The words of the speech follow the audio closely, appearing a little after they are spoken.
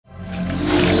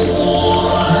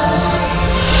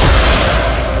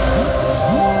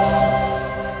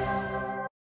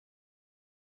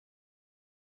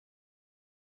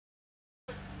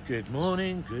Good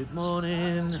morning,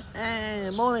 morning. How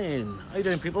you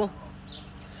doing, people?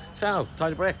 So,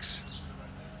 tidy bricks.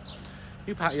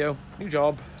 New patio, new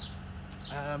job.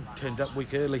 Turned up a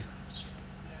week early.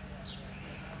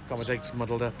 Got my dates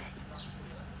muddled up.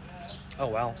 Oh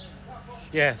well.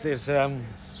 Yeah, there's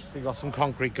they got some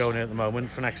concrete going in at the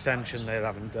moment for an extension they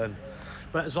haven't done.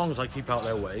 But as long as I keep out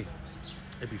their way,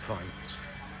 it'll be fine.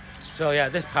 So yeah,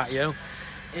 this patio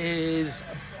is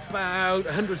about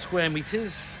 100 square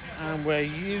meters, and we're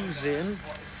using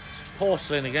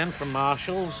porcelain again from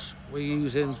Marshall's. We're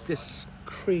using this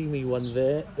creamy one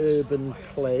there, urban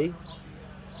clay.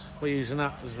 We're using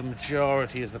that as the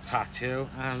majority as the patio,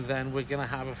 and then we're going to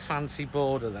have a fancy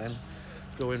border then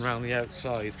going around the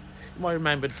outside. You might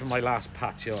remember from my last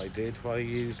patio I did, where I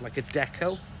used like a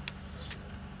deco.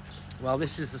 Well,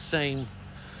 this is the same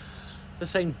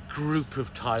group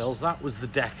of tiles. That was the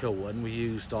deco one we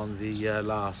used on the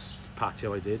last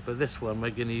patio I did, but this one we're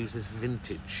going to use this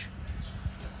vintage.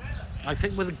 I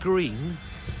think with the green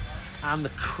and the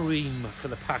cream for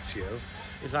the patio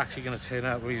is actually going to turn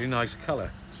out a really nice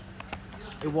colour.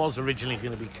 It was originally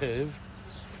going to be curved,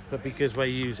 but because we're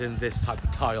using this type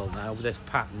of tile now with this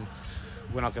pattern,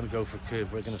 we're not going to go for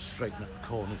curve. We're going to straighten up the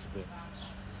corners a bit.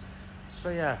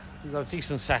 But yeah, we've got a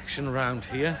decent section around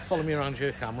here. Follow me around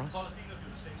here, camera.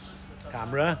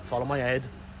 Camera, follow my head.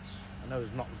 I know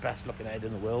it's not the best looking head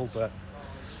in the world, but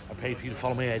I paid for you to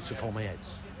follow my head, so follow my head.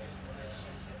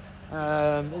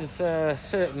 There's a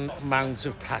certain amount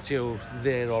of patio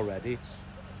there already.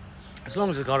 As long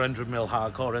as it's got 100mm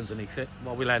hardcore underneath it,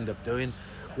 what we'll end up doing,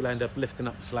 we'll end up lifting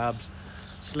up the slabs,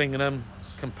 slinging them,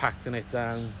 compacting it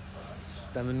down.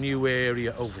 Then the new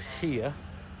area over here,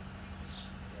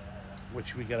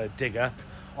 which we're going to dig up,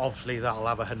 obviously that'll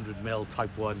have 100mm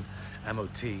type 1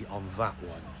 MOT on that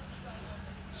one.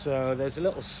 So there's a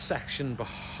little section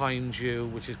behind you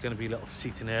which is going to be a little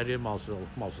seating area. Might as well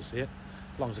see it,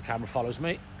 as long as the camera follows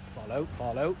me. Follow.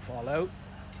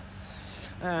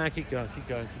 Keep going.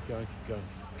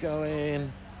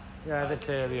 Yeah, this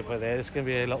area by there, this is going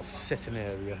to be a little sitting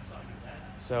area.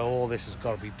 So all this has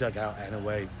got to be dug out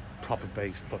anyway, proper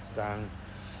base put down.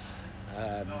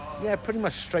 Yeah, pretty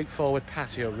much straightforward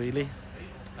patio really.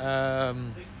 Got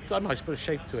a nice bit of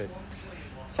shape to it.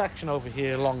 Section over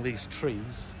here along these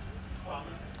trees,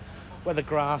 where the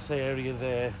grass area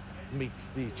there meets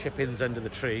the chip-ins under the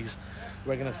trees,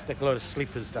 we're going to stick a load of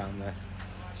sleepers down there.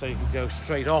 So you can go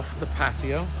straight off the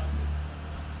patio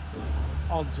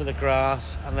onto the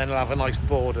grass, and then it'll have a nice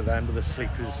border then with the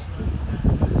sleepers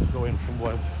going from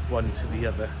one to the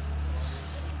other.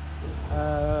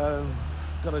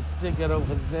 Got a digger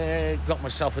over there, got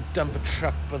myself a dumper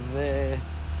truck over there.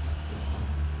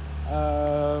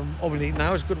 All we need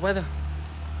now is good weather,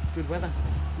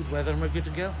 and we're good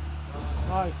to go.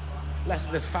 Right, less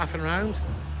of this faffing around,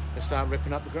 let's start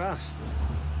ripping up the grass.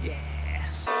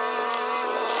 Yes!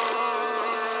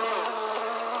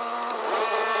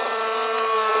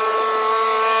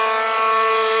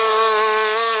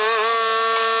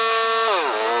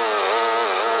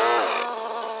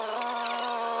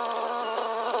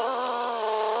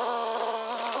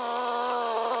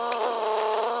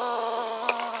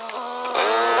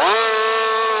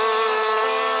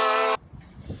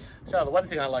 So the one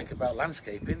thing I like about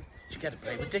landscaping is you get to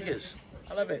play with diggers.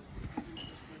 I love it.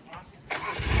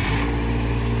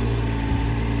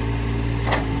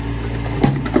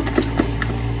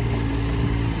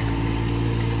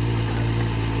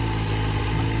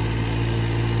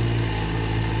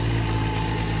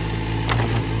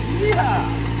 Yeah!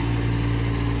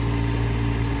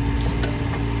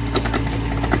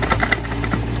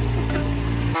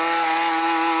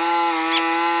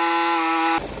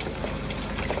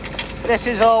 This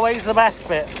is always the best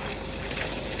bit.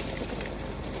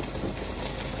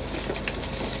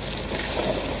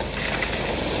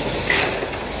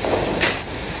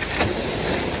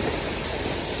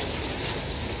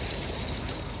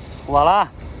 Voila.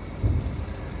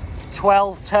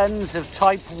 12 tons of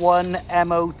type 1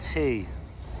 MOT.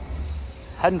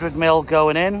 100mm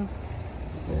going in,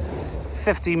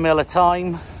 50mm a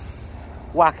time,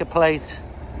 whack a plate,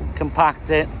 compact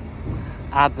it,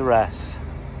 add the rest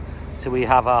till we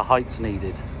have our heights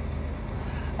needed.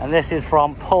 And this is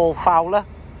from Paul Fowler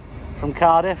from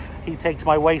Cardiff. He takes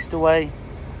my waste away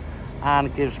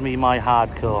and gives me my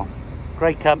hardcore.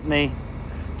 Great company,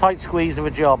 tight squeeze of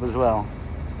a job as well.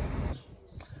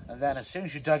 And then as soon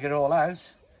as you dug it all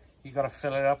out, you got to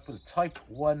fill it up with type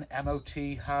 1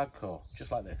 MOT hardcore,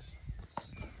 just like this.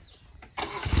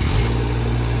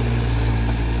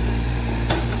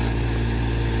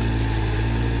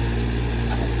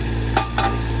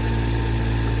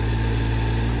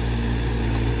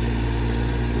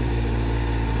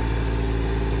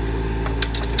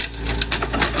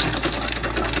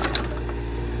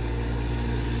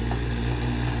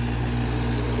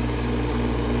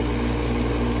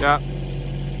 Yeah.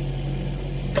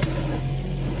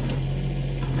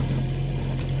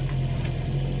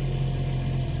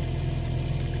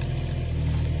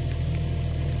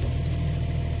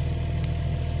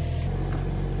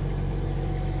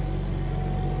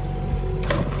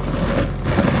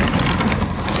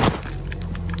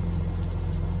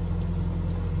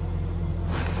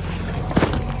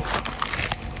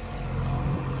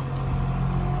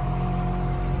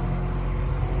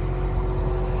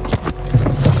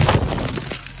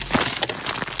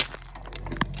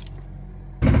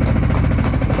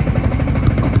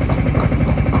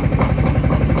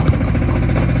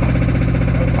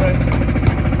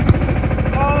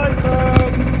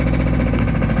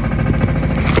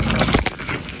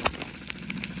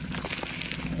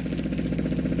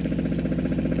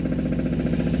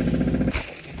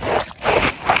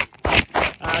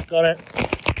 Got it.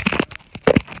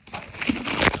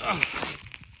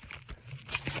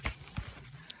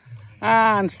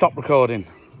 And stop recording.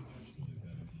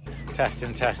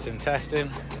 Testing, testing, testing.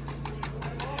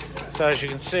 So as you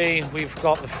can see, we've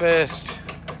got the first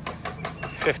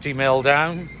 50 mil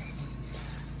down.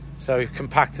 So we've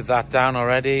compacted that down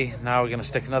already. Now we're going to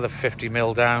stick another 50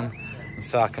 mil down and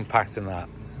start compacting that.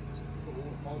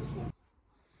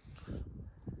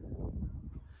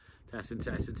 Testing,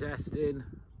 testing, testing.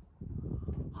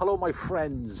 Hello, my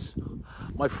friends.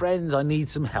 My friends, I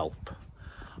need some help.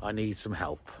 I need some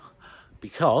help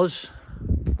because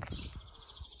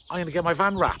I'm going to get my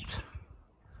van wrapped.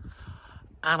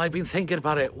 And I've been thinking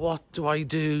about it. What do I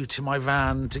do to my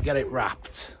van to get it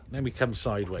wrapped? Let me come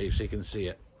sideways so you can see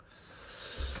it.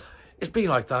 It's been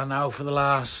like that now for the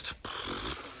last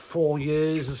 4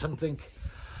 years or something.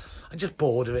 I'm just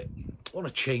bored of it. I want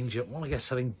to change it. I want to get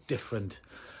something different.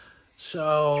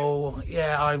 So,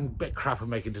 yeah, I'm a bit crap at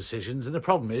making decisions. And the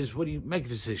problem is, when you make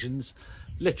decisions,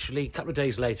 literally a couple of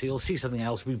days later, you'll see something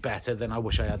else be better than I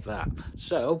wish I had that.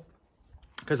 So,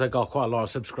 because I got quite a lot of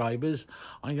subscribers,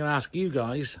 I'm going to ask you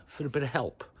guys for a bit of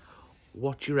help.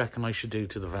 What do you reckon I should do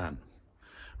to the van?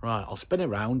 Right, I'll spin it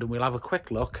around and we'll have a quick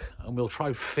look and we'll try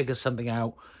to figure something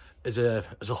out as a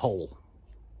whole.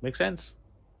 Make sense?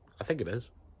 I think it is.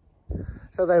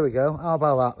 So there we go. How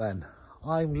about that then?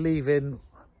 I'm leaving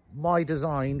my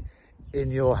design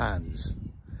in your hands.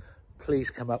 Please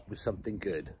come up with something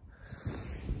good.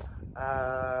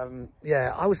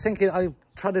 Yeah, I was thinking, I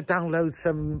tried to download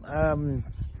some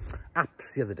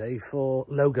apps the other day for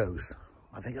logos.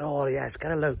 I think, oh yeah, it's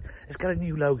got a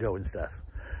new logo and stuff.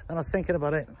 And I was thinking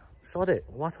about it, sod it,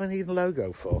 what do I need a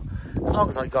logo for? As long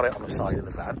as I got it on the side of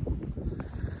the van.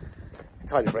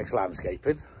 Tidy Bricks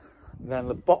Landscaping. Then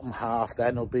the bottom half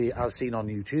then will be as seen on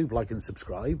YouTube, like and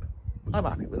subscribe. I'm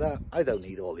happy with that. I don't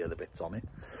need all the other bits on it.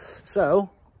 So,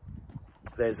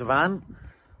 there's the van.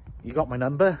 You got my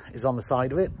number, it's on the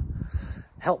side of it.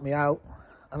 Help me out,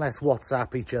 and let's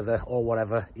WhatsApp each other or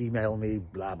whatever. Email me,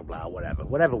 blah, blah, blah, whatever.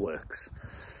 Whatever works.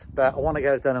 But I want to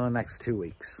get it done in the next 2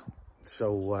 weeks.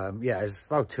 So, yeah, it's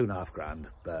about £2.5 grand.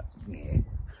 But, yeah.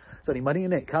 It's only money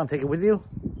in it. Can't take it with you.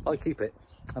 I'll keep it.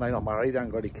 And I'm not married, I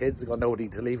haven't got any kids. I've got nobody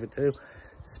to leave it to.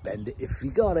 Spend it if you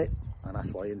got it. And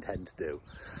that's what I intend to do.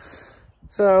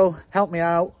 So, help me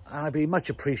out, and I'd be much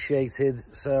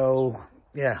appreciated. So,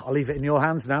 yeah, I'll leave it in your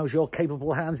hands now. It's your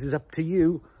capable hands. It's up to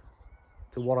you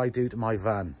to what I do to my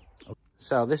van.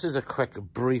 So, this is a quick,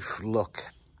 brief look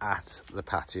at the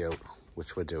patio,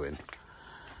 which we're doing.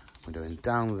 We're doing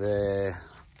down there,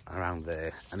 around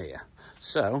there, and here.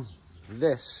 So,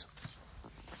 this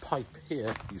pipe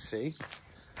here, you see,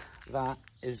 that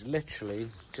is literally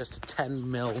just a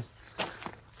 10 mil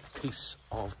piece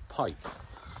of pipe.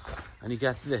 And you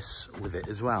get this with it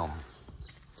as well.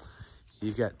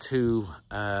 You get 2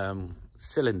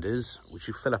 cylinders, which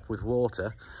you fill up with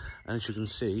water. And as you can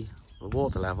see, the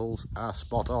water levels are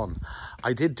spot on.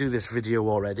 I did do this video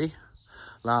already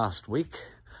last week,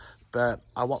 but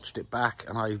I watched it back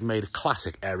and I made a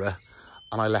classic error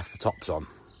and I left the tops on.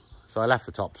 So I left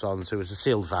the tops on, so it was a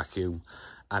sealed vacuum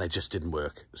and it just didn't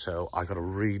work. So I got to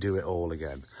redo it all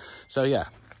again. So yeah,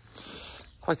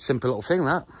 quite simple little thing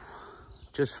that.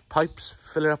 Just pipes,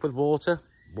 fill it up with water.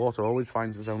 Water always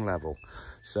finds its own level.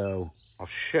 So I'll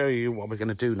show you what we're going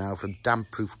to do now from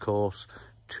damp-proof course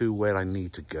to where I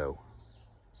need to go.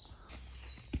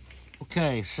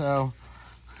 Okay, so,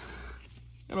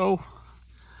 so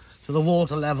the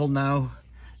water level now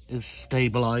is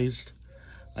stabilised.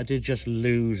 I did just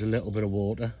lose a little bit of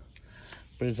water,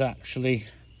 but it's actually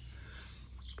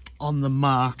on the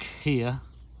mark here.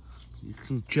 You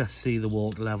can just see the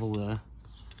water level there.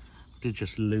 Did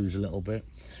just lose a little bit,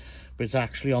 but it's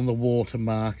actually on the water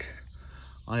mark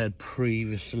I had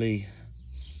previously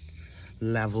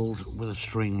leveled with a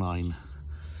string line.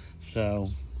 So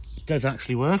it does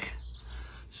actually work.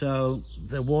 So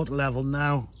the water level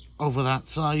now over that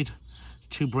side,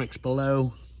 2 bricks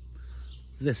below.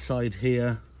 This side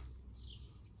here,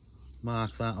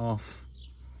 mark that off.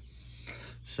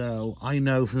 So I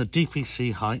know from the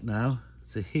DPC height now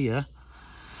to here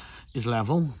is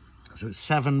level. So it's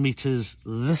 7 meters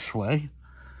this way.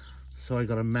 So I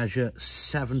got to measure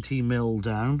 70 mil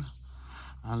down,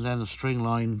 and then the string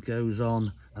line goes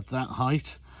on at that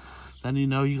height. Then you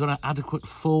know you've got an adequate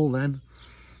fall then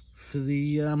for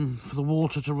the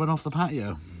water to run off the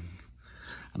patio.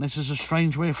 And this is a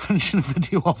strange way of finishing a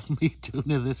video of me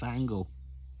doing it at this angle.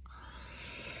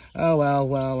 Oh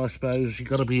well, I suppose you've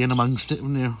got to be in amongst it,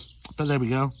 haven't you? But there we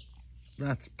go.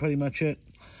 That's pretty much it.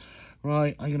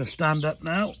 Right, I'm going to stand up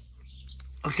now.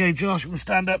 Okay, Josh, I'm going to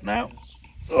stand up now.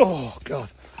 Oh, God.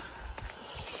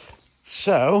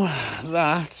 So,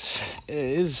 that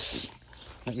is...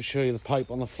 Let me show you the pipe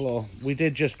on the floor. We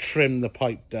did just trim the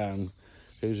pipe down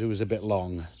because it was a bit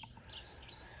long.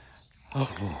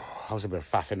 Oh, I was a bit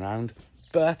faffing around.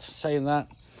 But, saying that,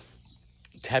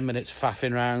 10 minutes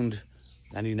faffing around,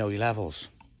 and you know your levels.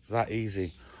 It's that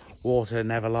easy. Water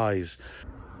never lies.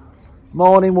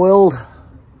 Morning, world.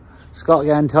 Scott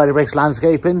again, Tidy Bricks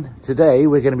Landscaping. Today,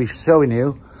 we're going to be showing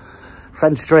you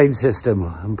French drain system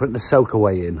and putting the soak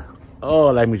away in. Oh,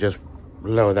 let me just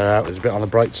lower that out. It's a bit on the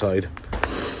bright side.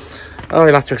 Oh,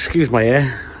 you'll have to excuse my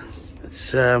hair.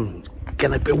 It's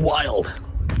getting a bit wild.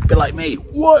 A bit like me,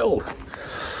 wild.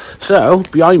 So,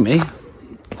 behind me,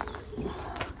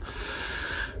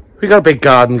 we got a big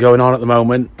garden going on at the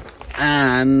moment,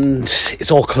 and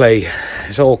it's all clay.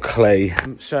 It's all clay.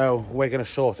 So we're going to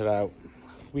sort it out.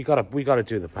 We got to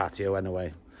do the patio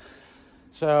anyway.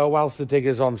 So whilst the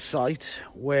digger's on site,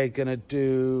 we're going to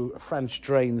do a French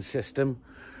drain system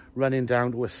running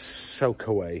down to a soak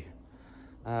away.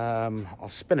 I'll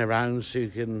spin around so you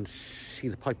can see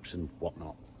the pipes and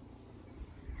whatnot.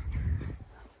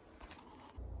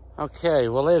 Okay,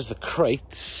 well there's the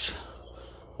crates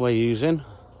we're using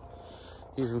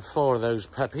 4 of those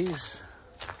puppies.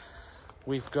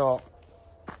 We've got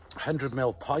 100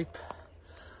 mil pipe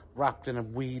wrapped in a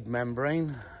weed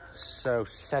membrane so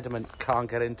sediment can't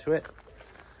get into it.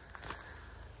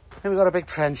 Then we've got a big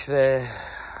trench there,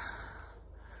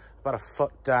 about a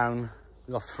foot down.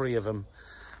 We've got 3 of them.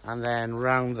 And then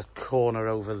round the corner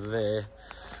over there,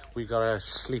 we've got a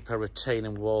sleeper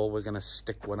retaining wall. We're going to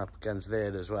stick one up against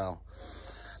there as well.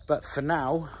 But for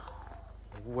now,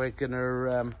 we're going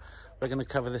to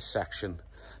cover this section.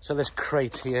 So this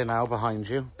crate here now behind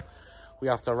you, we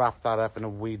have to wrap that up in a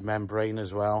weed membrane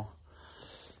as well.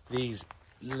 These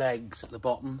legs at the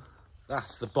bottom,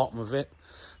 that's the bottom of it.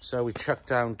 So we chuck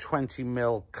down 20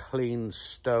 mil clean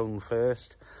stone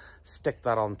first, stick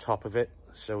that on top of it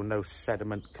so no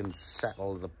sediment can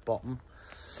settle at the bottom.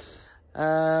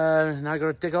 Now I've got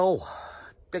to dig a hole,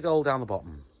 big hole down the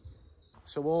bottom.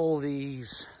 So all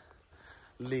these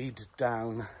lead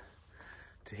down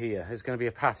to here. There's going to be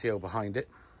a patio behind it.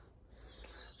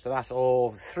 So that's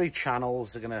all 3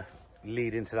 channels are going to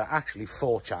lead into that. Actually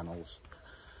 4 channels,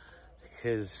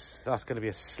 because that's going to be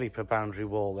a sleeper boundary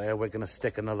wall there. We're going to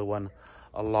stick another one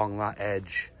along that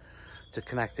edge to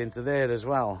connect into there as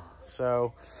well.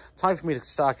 So time for me to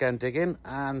start getting digging,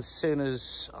 and as soon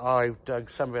as I've dug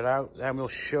some of it out, then we'll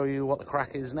show you what the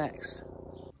crack is next.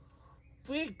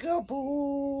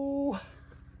 Peekaboo!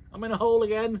 I'm in a hole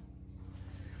again.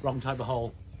 Wrong type of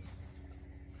hole.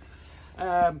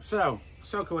 So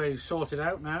soak away sorted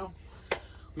out now.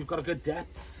 We've got a good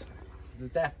depth. The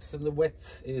depth and the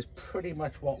width is pretty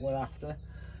much what we're after.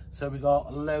 So we've got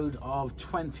a load of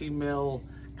 20 mil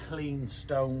clean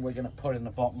stone we're going to put in the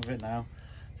bottom of it now.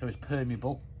 So it's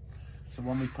permeable. So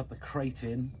when we put the crate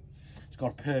in, it's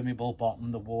got a permeable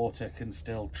bottom. The water can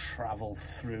still travel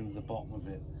through the bottom of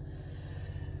it.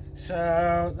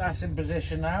 So that's in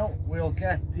position now. We'll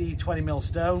get the 20 mil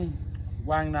stone,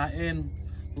 wang that in,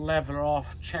 level her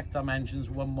off, check dimensions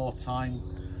one more time.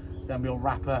 Then we'll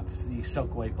wrap up the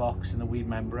soak away box in the weed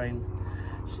membrane,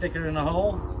 stick her in a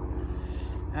hole,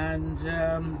 and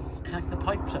connect the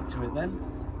pipes up to it then.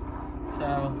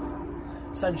 So,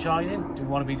 sun shining, don't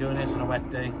want to be doing this on a wet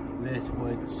day. This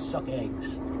would suck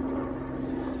eggs.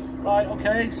 Right,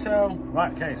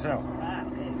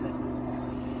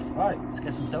 let's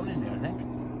get some stone in here, I think.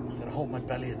 I'm going to hold my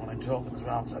belly in when I'm talking as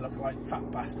well, so I look like a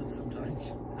fat bastard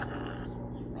sometimes.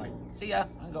 Right, see ya,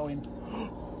 I'm going.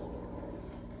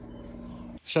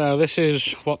 So this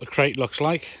is what the crate looks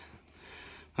like.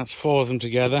 That's 4 of them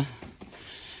together.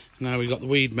 Now we've got the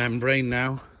weed membrane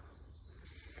now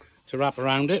to wrap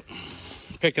around it.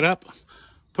 Pick it up,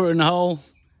 put it in the hole,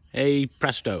 hey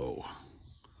presto.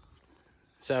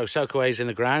 So soakaway's in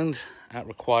the ground at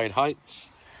required heights.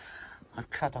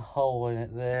 I've cut a hole in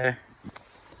it there,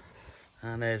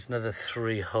 and there's another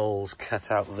 3 holes cut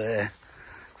out there.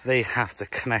 They have to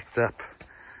connect up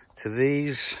to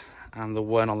these and the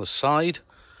one on the side,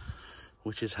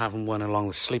 which is having one along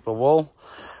the sleeper wall.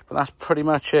 But that's pretty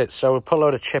much it. So we'll put a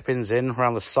load of chip-ins in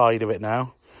around the side of it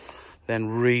now, then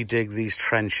redig these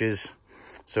trenches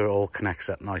so it all connects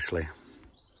up nicely.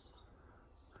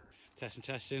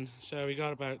 Testing. So we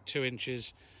got about 2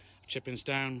 inches chip-ins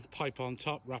down, pipe on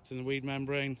top, wrapped in the weed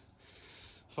membrane.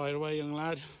 Fire away, young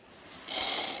lad.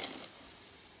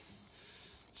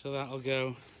 So that'll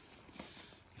go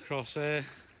across there,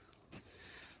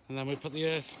 and then we put the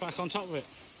earth back on top of it.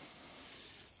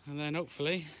 And then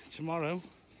hopefully tomorrow,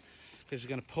 because we're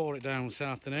going to pour it down this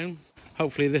afternoon,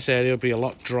 hopefully this area will be a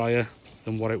lot drier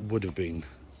than what it would have been.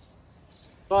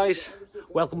 Guys,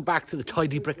 welcome back to the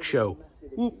Tidy Brick Show.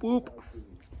 Whoop whoop.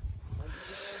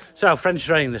 So French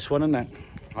drain, this one, isn't it?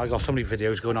 I got so many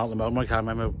videos going on at the moment, I can't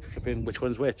remember which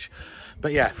one's which.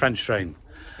 But yeah, French drain.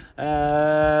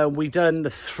 We done the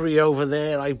 3 over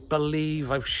there. I believe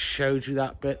I've showed you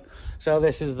that bit. So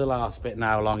this is the last bit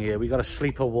now along here. We got a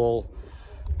sleeper wall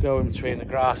going between the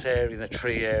grass area and the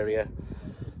tree area.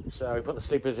 So we put the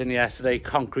sleepers in yesterday,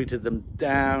 concreted them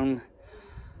down,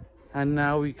 and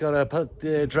now we got to put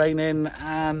the drain in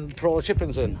and put all the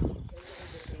chip-ins in.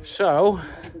 So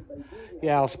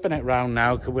yeah, I'll spin it round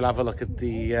now because we'll have a look at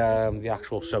the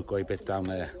actual soakaway bit down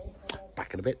there.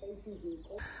 Back in a bit.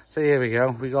 So here we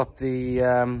go. We got the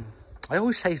I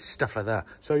always say stuff like that.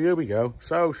 So here we go.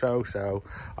 So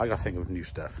I gotta think of new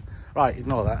stuff. Right,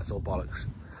 ignore that, it's all bollocks.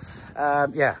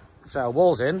 Yeah, so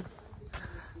walls in.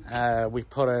 We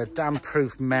put a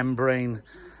damp-proof membrane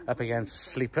up against the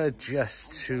sleeper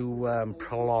just to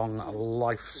prolong a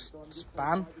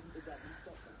lifespan.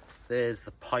 There's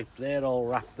the pipe there, all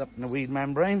wrapped up in the weed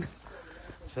membrane.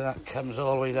 So that comes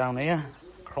all the way down here,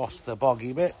 across the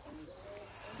boggy bit.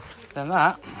 Then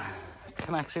that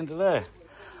connects into there.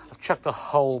 I've chucked a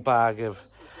whole bag of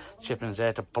chip-ins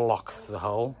there to block the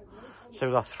hole. So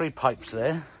we've got 3 pipes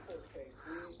there.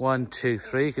 1, 2,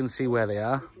 3, you can see where they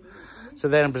are. So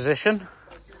they're in position.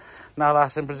 Now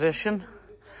that's in position.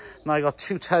 Now I got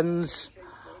 2 tons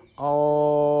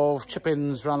of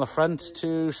chip-ins around the front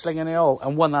to sling in the hole.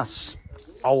 And when that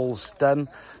hole's done,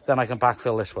 then I can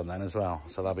backfill this one then as well.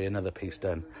 So that'll be another piece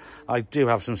done. I do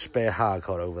have some spare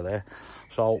hardcore over there.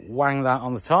 So I'll wang that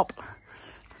on the top.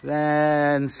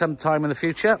 Then sometime in the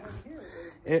future,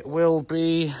 it will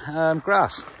be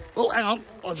grass. Oh, hang on.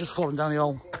 I've just fallen down the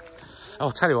hole.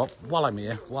 I'll tell you what, while I'm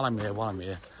here,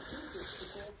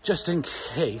 just in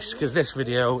case, because this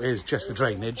video is just for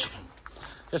drainage,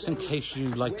 just in case you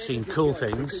like seeing cool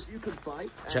things,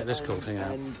 check this cool thing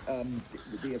out.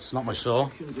 It's not my saw.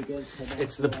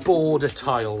 It's the border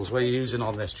tiles we're using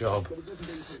on this job.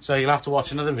 So you'll have to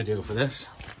watch another video for this.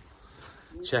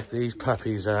 Check these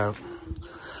puppies out.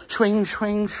 Swing,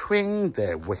 swing, swing.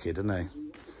 They're wicked, aren't they?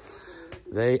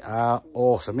 They are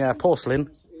awesome. Yeah,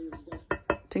 porcelain.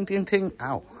 Ting, ting, ting.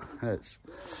 Ow. Hurts.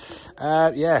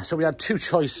 Yeah, so we had 2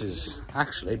 choices.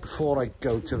 Actually, before I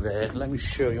go to there, let me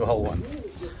show you a whole one.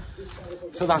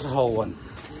 So that's a whole one.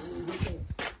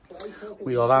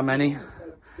 We got that many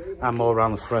and more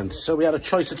around the front. So we had a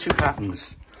choice of 2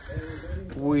 patterns.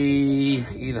 We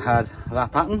either had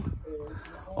that pattern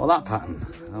or that pattern,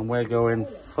 and we're going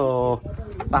for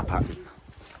that pattern.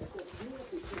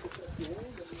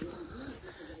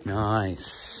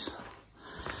 Nice.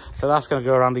 So that's going to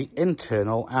go around the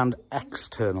internal and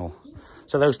external.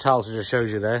 So those tiles I just showed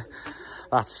you there,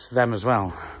 that's them as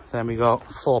well. Then we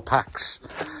got 4 packs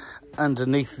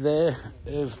underneath there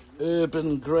of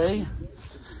urban grey.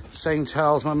 Same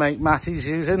tiles my mate Matty's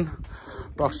using.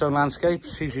 Brockstone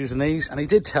Landscapes, he's using these. And he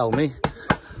did tell me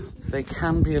they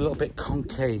can be a little bit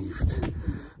concaved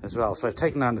as well. So I've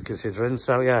taken that into consideration.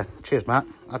 So yeah, cheers Matt,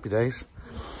 happy days.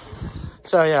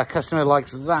 So yeah, customer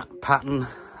likes that pattern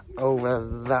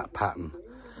over that pattern.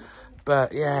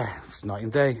 But yeah, it's night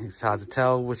and day. It's hard to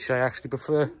tell which I actually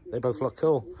prefer. They both look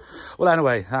cool. Well,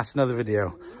 anyway, that's another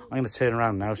video. I'm going to turn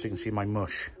around now so you can see my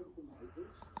mush.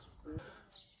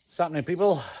 What's happening,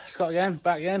 people? Scott again,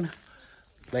 back again.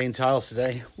 Laying tiles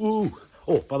today. Woo!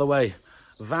 Oh, by the way,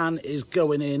 van is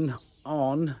going in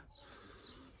on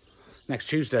next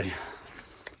Tuesday.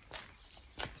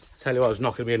 Tell you what, it's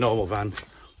not going to be a normal van.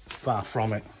 Far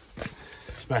from it.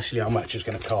 Especially how much it's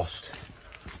going to cost.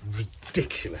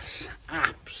 Ridiculous.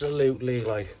 Absolutely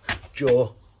like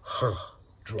jaw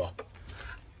drop.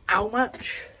 How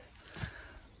much?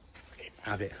 Okay,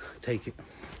 have it. Take it.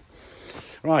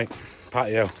 Right,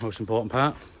 patio, most important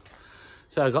part.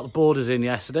 So I got the borders in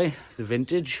yesterday, the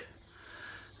vintage.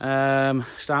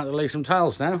 Starting to lay some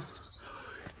tiles now.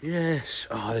 Yes.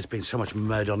 Oh, there's been so much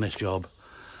mud on this job.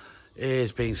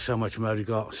 There's been so much mud. We've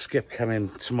got Skip coming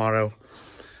tomorrow.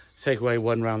 Take away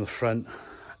one round the front.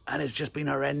 And it's just been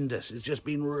horrendous. It's just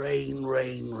been rain,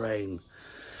 rain, rain.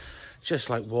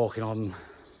 Just like walking on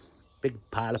a big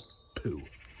pile of poo.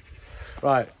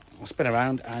 Right, I'll spin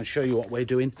around and show you what we're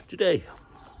doing today.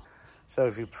 So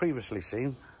if you've previously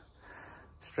seen,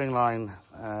 string line,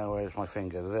 where's my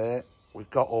finger there? We've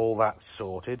got all that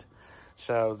sorted.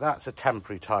 So that's a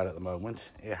temporary tile at the moment.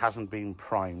 It hasn't been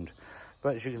primed.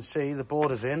 But as you can see, the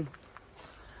border's in.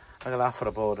 Look at that for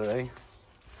a border, eh?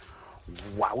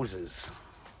 Wowzers.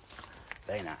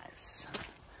 Very nice.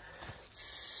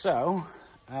 So,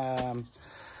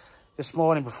 this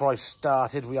morning before I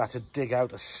started, we had to dig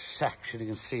out a section. You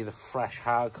can see the fresh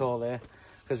hardcore there,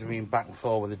 because we've been back and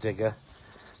forth with the digger.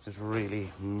 It's really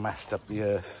messed up the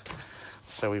earth.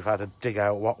 So we've had to dig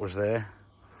out what was there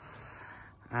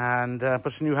and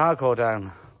put some new hardcore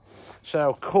down.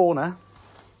 So corner.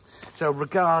 So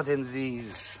regarding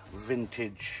these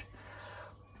vintage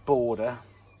border,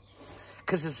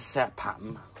 because it's a set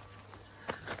pattern,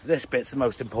 this bit's the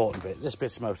most important bit. This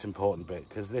bit's the most important bit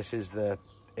because this is the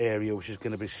area which is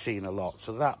going to be seen a lot.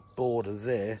 So that border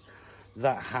there,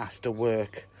 that has to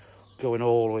work going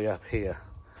all the way up here.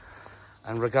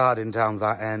 And regarding down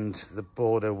that end, the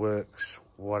border works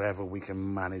whatever we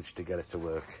can manage to get it to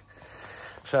work.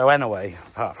 So anyway,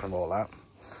 apart from all that.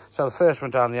 So the first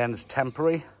one down the end is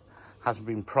temporary, hasn't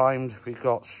been primed. We've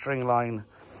got string line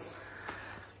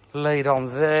laid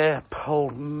on there,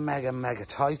 pulled mega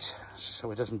tight so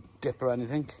it doesn't dip or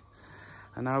anything.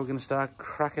 And now we're going to start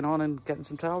cracking on and getting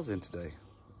some tiles in today.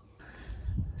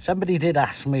 Somebody did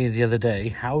ask me the other day,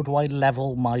 how do I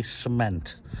level my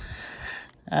cement?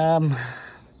 I'll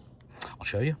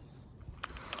show you.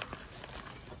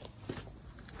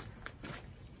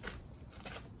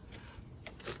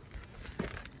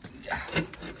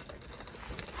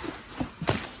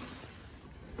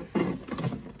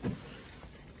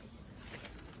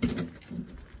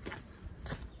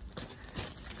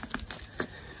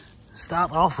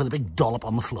 Start off with a big dollop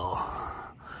on the floor.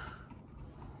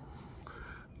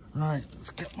 Right,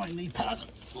 let's get my knee pad.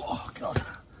 Oh, God.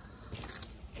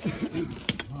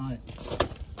 Right,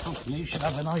 hopefully you should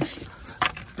have a nice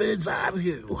bird's eye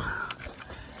view.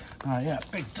 Right, yeah,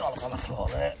 big dollop on the floor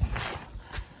there.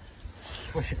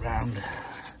 Swish it round.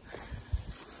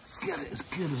 Get it as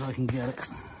good as I can get it.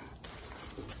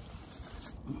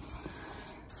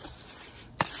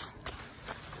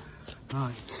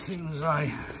 Right, as soon as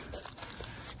I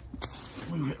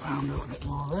move it round a little bit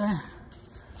more there,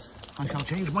 I shall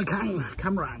change my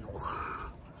camera angle.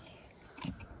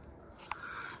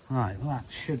 Right, that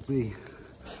should be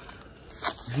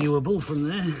viewable from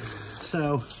there.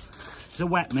 So, it's a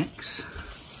wet mix,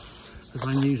 because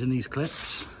I'm using these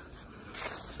clips.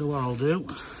 So what I'll do,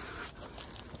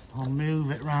 I'll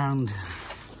move it round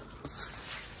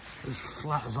as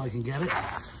flat as I can get it.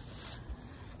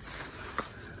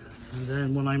 And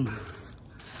then when I'm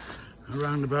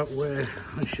around about where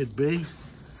I should be,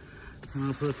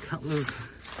 I'll put a couple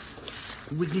of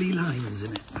wiggly lines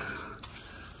in it.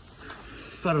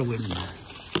 Furrowing,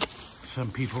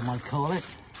 some people might call it.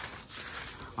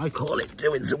 I call it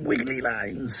doing some wiggly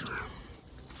lines.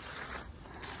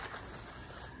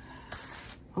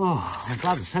 Oh, I'm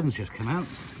glad the sun's just come out.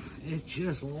 It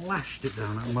just lashed it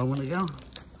down a moment ago.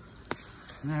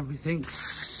 And everything's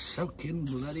soaking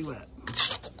bloody wet.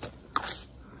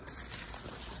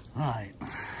 Right,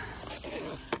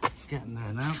 getting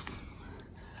there now.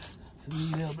 A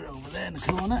little bit over there in the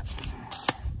corner.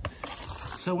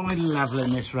 So when I'm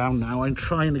leveling this round now, I'm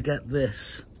trying to get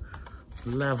this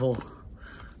level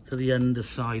to the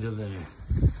underside of there.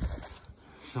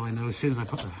 So I know as soon as I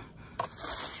put the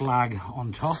flag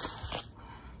on top,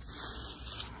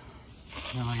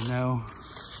 then I know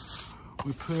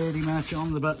we're pretty much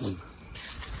on the button.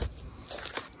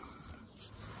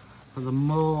 But the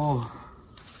more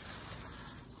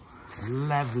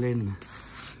leveling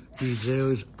you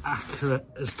do as accurate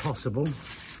as possible,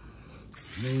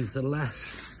 means the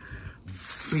less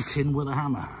beating with a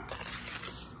hammer.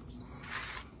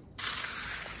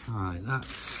 Alright,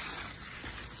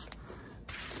 that's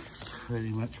pretty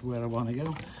much where I want to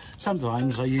go.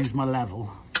 Sometimes I use my level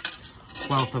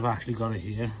whilst I've actually got it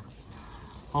here.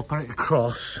 I'll put it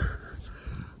across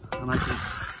and I can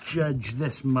judge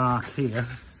this mark here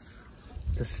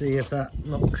to see if that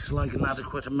looks like an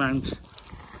adequate amount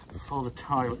for the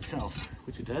tile itself,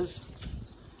 which it does.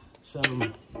 So,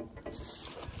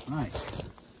 right,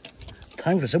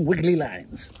 time for some wiggly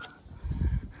lines.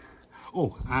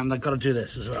 Oh, and I've got to do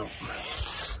this as well.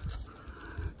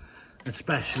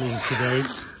 especially today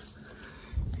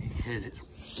because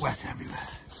it's wet everywhere.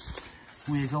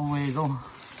 Wiggle, wiggle,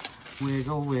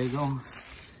 wiggle, wiggle.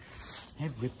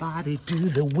 Everybody do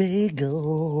the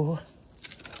wiggle.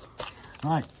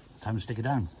 Right, time to stick it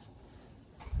down.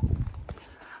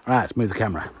 Right, let's move the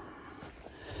camera.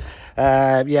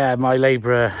 Yeah, my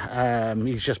labourer,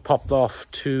 he's just popped off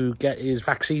to get his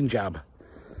vaccine jab.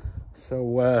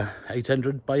 So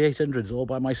 800 by 800s all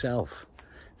by myself.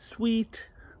 Sweet.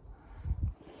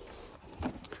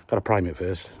 Gotta prime it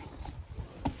first.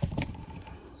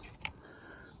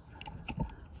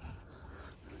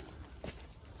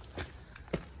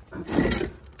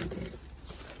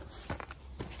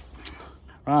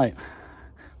 Right,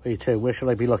 where you to? Where should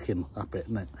I be looking? That bit,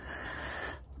 isn't it?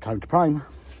 Time to prime.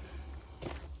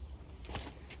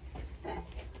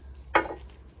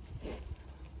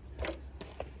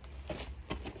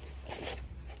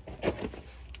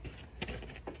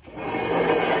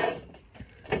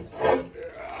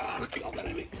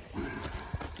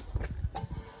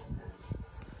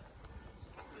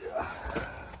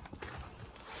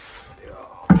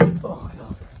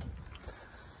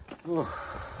 Oh,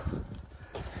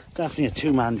 definitely a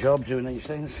two-man job doing these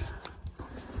things.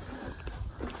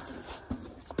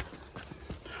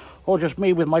 Or just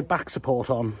me with my back support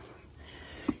on.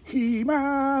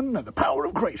 He-Man and the power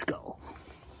of Grayskull.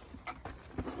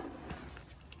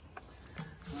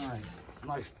 Right,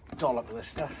 nice dollop of this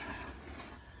stuff.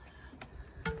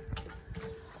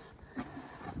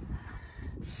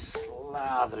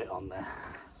 Slather it on there.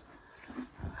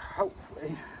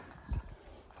 Hopefully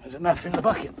there's enough in the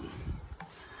bucket.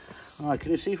 Alright,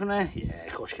 can you see from there? Yeah,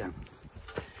 of course you can.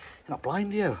 You're not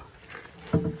blind, are you?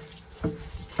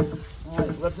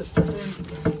 Alright, rub the stuff in.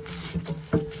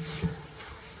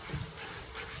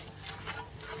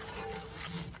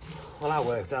 Well, that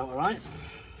worked out alright.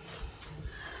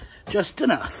 Just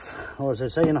enough. Or as they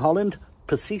say in Holland,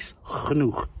 precies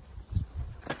genoeg.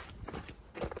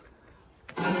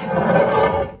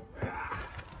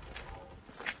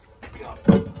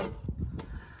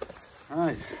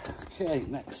 Right, okay,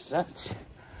 next set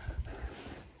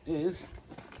is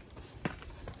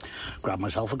grab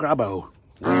myself a grabbo.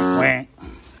 Right.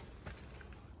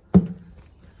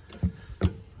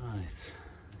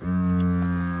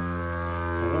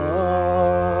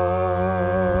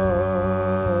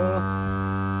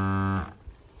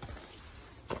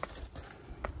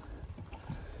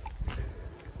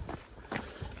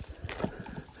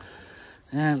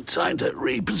 And time to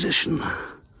reposition.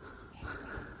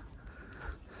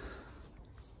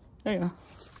 There you are.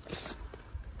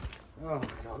 Oh,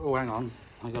 God. Oh, hang on.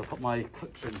 I gotta put my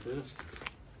clips in first.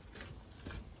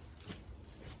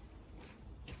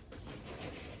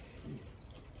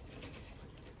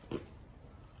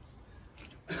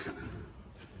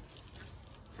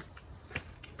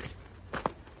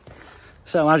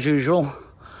 So, as usual,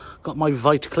 got my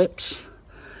Vite clips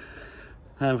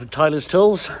from Tyler's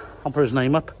Tools. I'll put his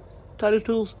name up. Tyler's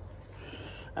Tools.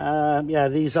 Yeah,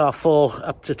 these are for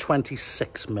up to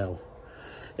 26mm.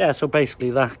 Yeah, so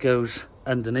basically that goes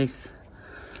underneath.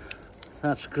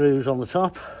 That screws on the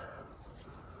top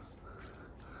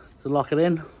to lock it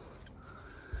in.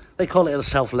 They call it a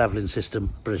self-leveling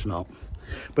system, but it's not.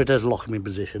 But it does lock them in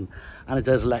position, and it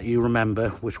does let you remember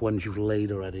which ones you've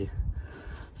laid already.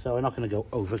 So I'm not going to go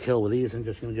overkill with these. I'm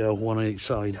just going to go one on each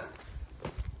side.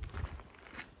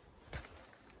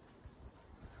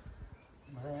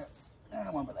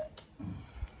 And one there.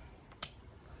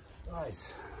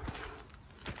 Right.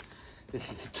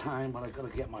 This is the time when I've got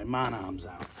to get my man arms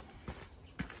out.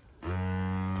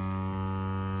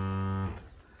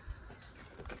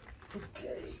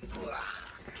 Okay.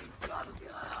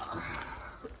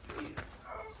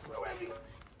 So heavy.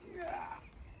 Yeah.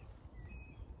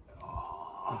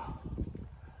 Oh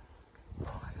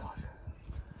my God.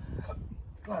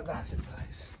 Right, that's in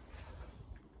place.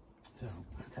 So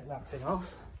take that thing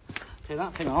off. Take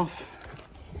that thing off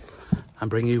and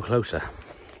bring you closer.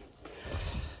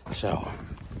 So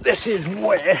this is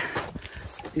where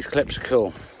these clips are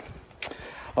cool.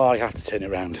 Oh, I have to turn it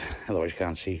around, otherwise you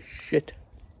can't see shit.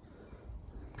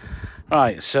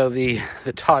 Right, so the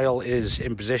tile is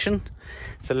in position.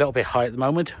 It's a little bit high at the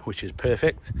moment, which is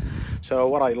perfect. So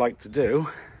what I like to do,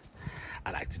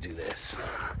 I like to do this.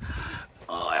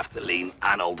 Oh, I have to lean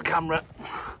and hold the camera.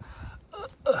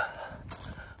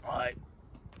 Right,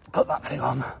 put that thing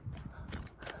on.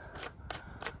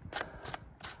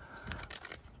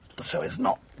 So it's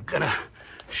not gonna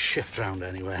shift around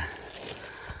anywhere.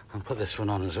 I'll put this one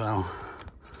on as well.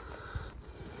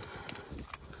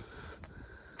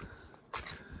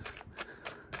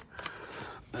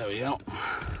 There we go.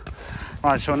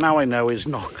 Right, so now I know it's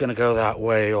not going to go that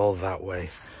way or that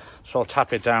way. So I'll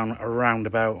tap it down around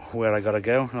about where I got to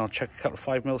go, and I'll check a couple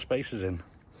of 5mm spacers in.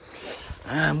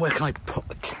 Where can I put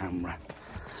the camera?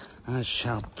 I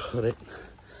shall put it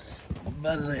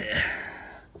about there.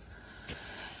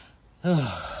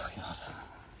 Oh, God.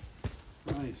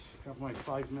 Nice. Got my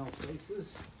 5mm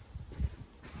spacers.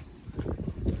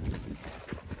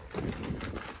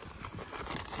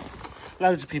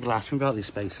 Loads of people ask me about these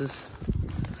spacers.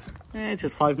 Yeah,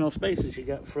 just 5mm spacers you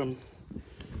get from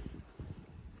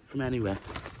anywhere.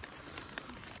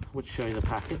 I would show you the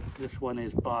packet. This one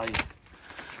is by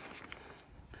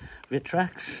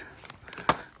Vitrex.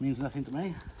 Means nothing to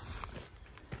me.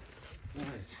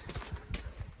 Right.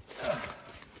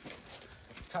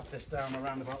 Tap this down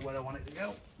around about where I want it to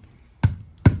go.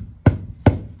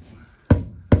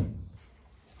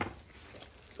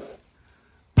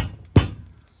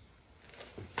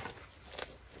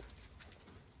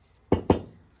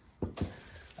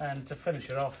 And to finish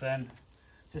it off then,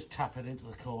 just tap it into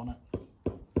the corner.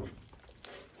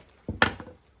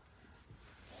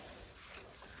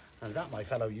 And that, my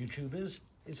fellow YouTubers,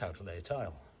 is how to lay a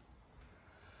tile.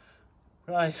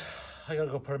 Right, I gotta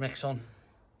go put a mix on.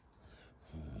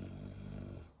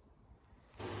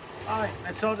 Alright,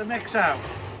 let's sort the mix out.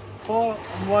 4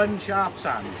 and 1 sharp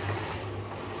sand.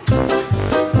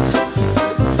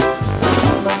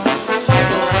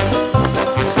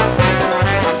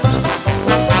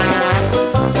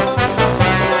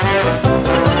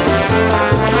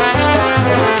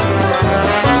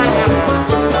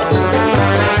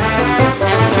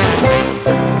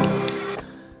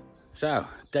 So,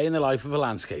 day in the life of a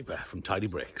landscaper from Tidy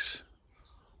Bricks.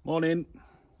 Morning.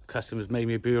 Customers made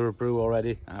me a beer or brew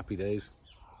already. Happy days.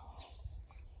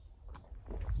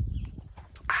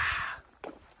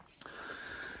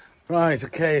 Right,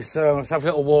 okay, so let's have a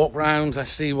little walk round. Let's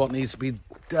see what needs to be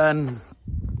done.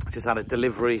 Just had a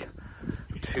delivery,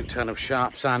 2 ton of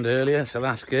sharp sand earlier, so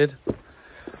that's good.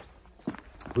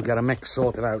 We'll get a mix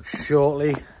sorted out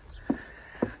shortly.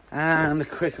 And a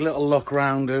quick little look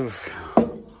round of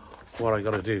what I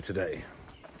got to do today.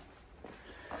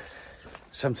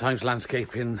 Sometimes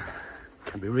landscaping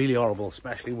can be really horrible,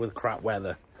 especially with crap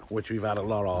weather, which we've had a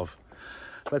lot of.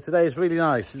 But today is really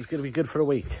nice. It's going to be good for a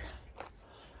week.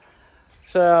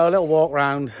 So a little walk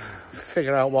round,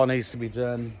 figure out what needs to be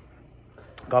done.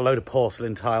 Got a load of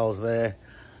porcelain tiles there.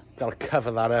 Got to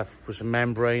cover that up with some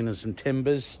membrane and some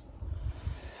timbers.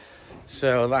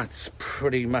 So that's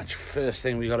pretty much first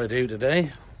thing we got to do today.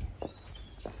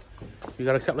 We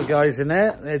got a couple of guys in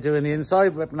there. They're doing the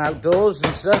inside, ripping out doors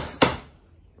and stuff.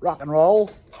 Rock and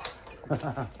roll.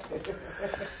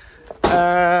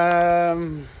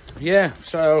 Yeah,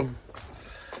 so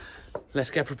let's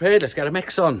get prepared. Let's get a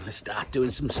mix on. Let's start doing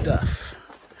some stuff.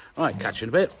 All right, catch you in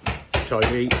a bit.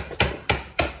 Tidy.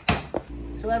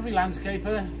 So every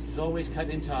landscaper is always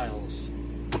cutting tiles.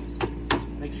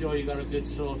 Make sure you got a good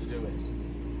saw to do it.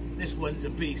 This one's a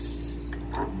beast.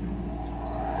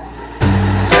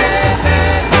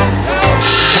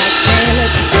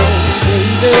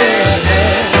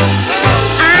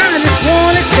 I just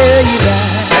wanna tell you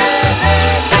that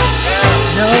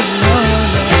no.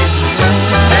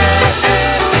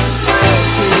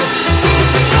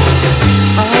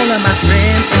 All of my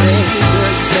friends say you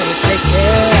better take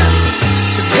care.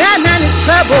 The bad man in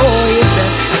trouble is the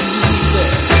secret.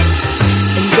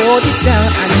 And go deep down,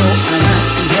 I know I might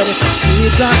be headed for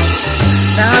teardrops.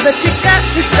 Now that you got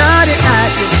me started,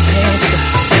 I just can't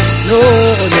stop. No.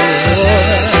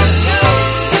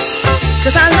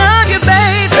 'Cause I love you,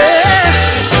 baby.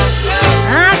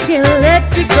 I can't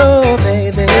let you go,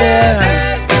 baby.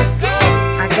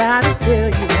 I gotta tell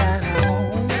you that I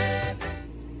want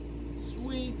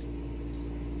sweet.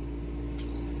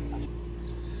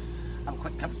 Have a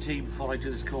quick cup of tea before I do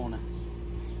this corner.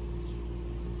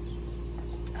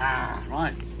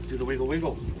 Right, let's do the wiggle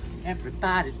wiggle.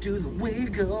 Everybody do the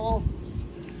wiggle.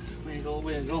 Wiggle,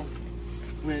 wiggle,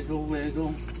 wiggle,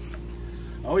 wiggle.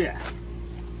 Oh yeah.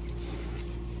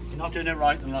 You're not doing it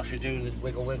right unless you do the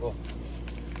wiggle wiggle.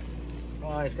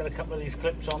 Right, it's got a couple of these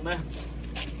clips on there.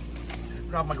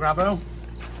 Grab my grabbo.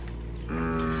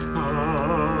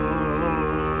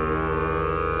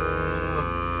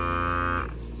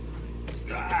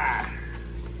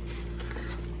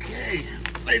 Okay,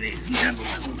 ladies and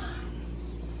gentlemen.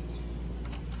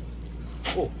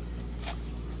 Oh,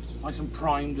 nice and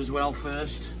primed as well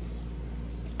first.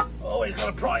 Oh, he's got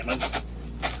a primer.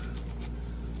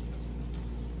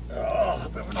 Oh, a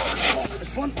bit of an awkward for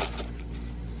this one.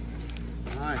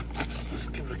 Right, let's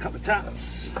give it a couple of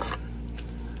taps.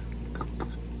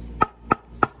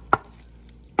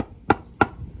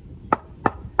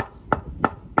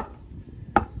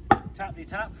 tappity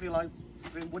tap, feel like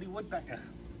Woody Woodpecker.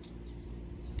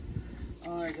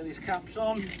 Alright, get these caps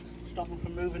on, stop them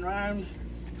from moving around.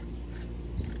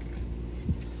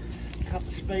 Cut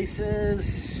the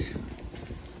spaces.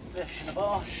 Bish and a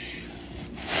bosh.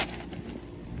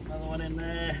 Another one in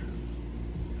there.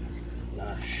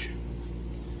 Lush.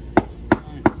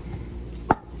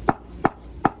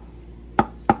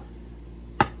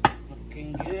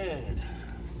 Looking good.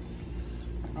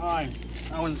 Right,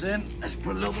 that one's in. Let's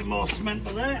put a little bit more cement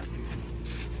on there.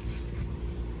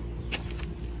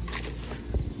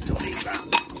 Don't need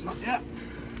that. Not yet.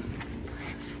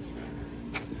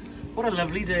 What a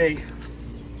lovely day.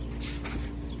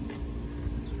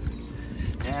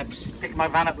 Yeah, pick my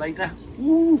van up later.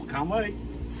 Ooh, can't wait.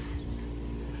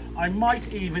 I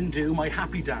might even do my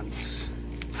happy dance.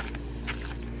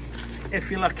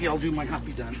 If you're lucky, I'll do my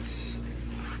happy dance.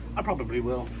 I probably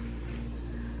will.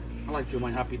 I like doing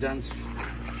my happy dance.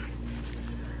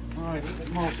 Alright, a little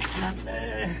bit more cement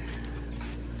there.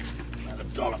 Another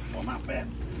dollop on that bit.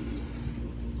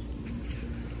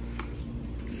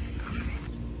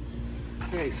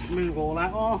 Okay, smooth all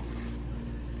that off.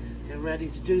 Get ready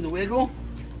to do the wiggle.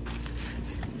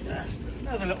 Just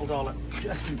another little dollop,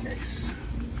 just in case.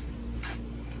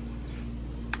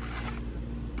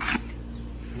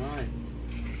 Right.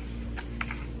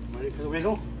 Ready for the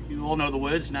wiggle? You all know the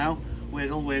words now.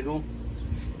 Wiggle, wiggle.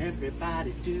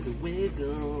 Everybody do the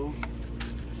wiggle.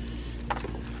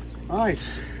 Right.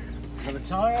 For the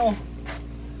tile.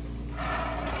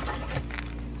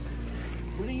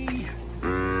 3.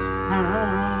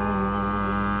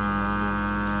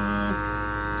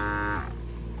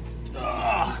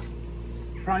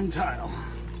 Prime tile.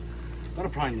 Gotta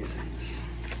prime these things.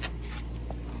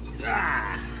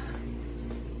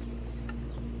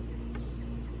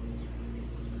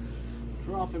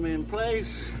 Drop him in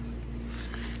place.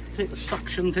 Take the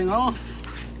suction thing off.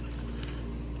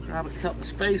 Grab a couple of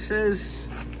spaces.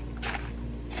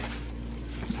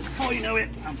 Before you know it,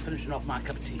 I'm finishing off my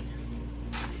cup of tea.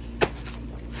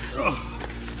 Ugh.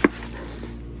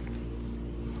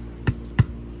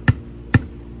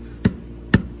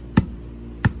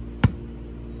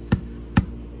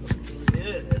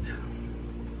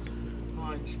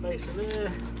 Space in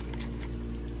there,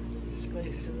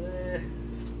 space in there,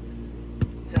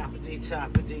 tappity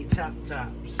tappity tap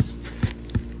taps.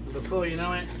 And before you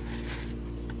know it,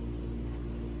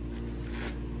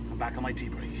 I'm back on my tea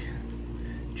break.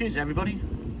 Cheers, everybody.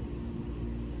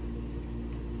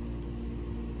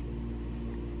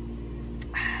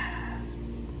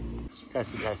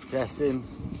 Testing.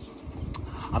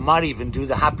 I might even do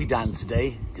the happy dance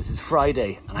today because it's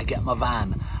Friday and I get my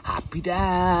van. Happy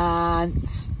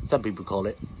dance. Some people call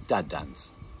it dad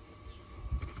dance.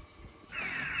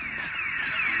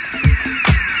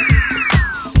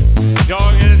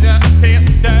 Jag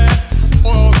Peter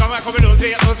och de kommer runt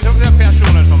det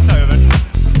personer som tar över.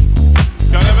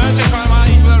 Jag är med sig kan man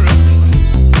inte vara runt.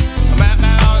 Men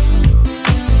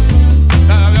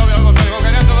jag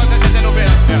kan inte vara det nog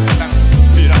bättre.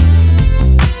 4.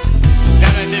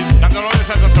 Den är nu. Jag kan hålla sig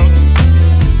på.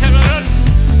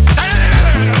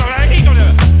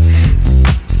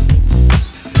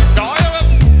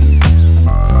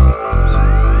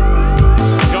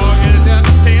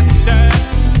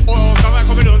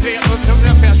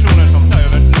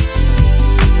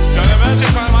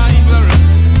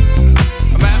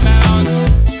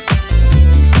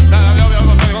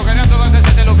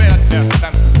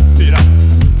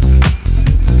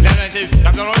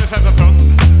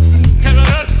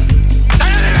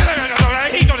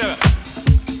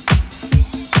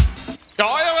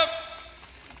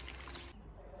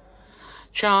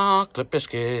 Chocolate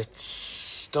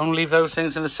biscuits. Don't leave those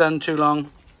things in the sun too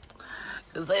long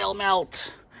because they'll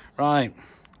melt. Right,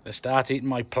 let's start eating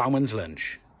my ploughman's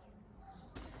lunch.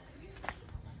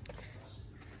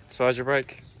 So how's your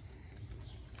break?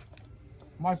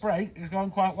 My break is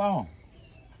going quite well.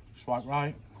 Swipe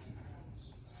right,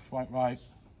 swipe right,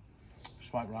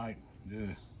 swipe right,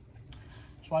 yeah.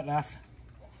 Swipe left,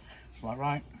 swipe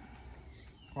right,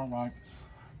 swipe right.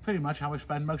 Pretty much how I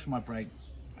spend most of my break.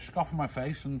 Scoff on my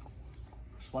face and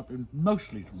swiping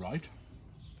mostly right,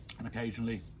 and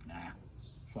occasionally,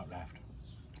 swipe left.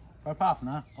 But apart from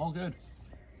that, all good.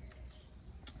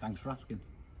 Thanks for asking.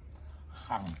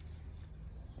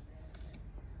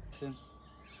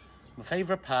 My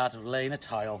favourite part of laying a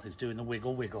tile is doing the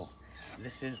wiggle wiggle.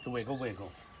 This is the wiggle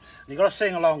wiggle. And you've got to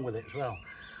sing along with it as well.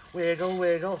 Wiggle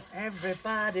wiggle,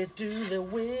 everybody do the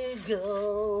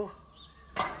wiggle.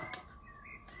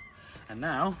 And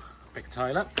now, pick a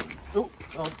tile up. Oh,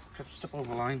 step over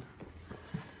the line.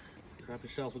 Grab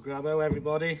yourself a grabbo,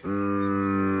 everybody.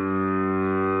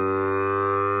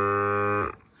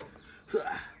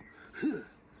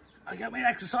 get my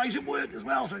exercise at work as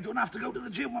well, so I don't have to go to the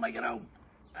gym when I get home.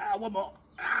 One more.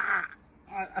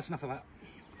 Right, that's enough of that.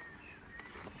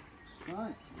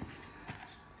 Right.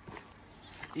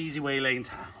 Easy waylaying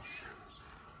towels.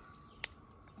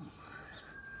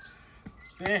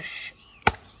 Fish.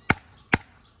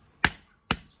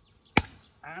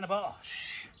 And a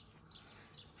bosh.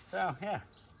 So, yeah.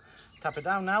 Tap it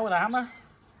down now with a hammer.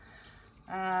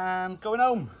 And going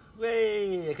home.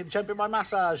 Whee! I can jump in my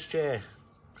massage chair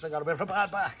because I got a bit of a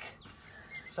bad back.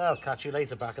 So I'll catch you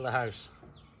later back at the house.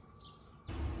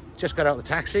 Just got out the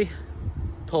taxi,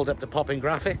 pulled up the popping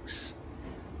graphics.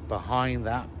 Behind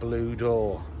that blue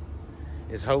door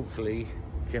is hopefully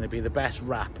going to be the best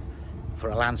wrap for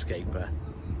a landscaper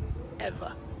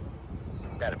ever.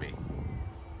 Better be.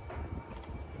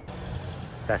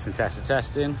 Testing, testing,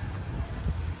 testing.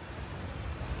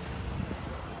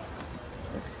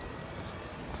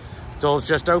 Door's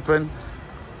just open.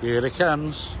 Here it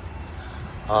comes.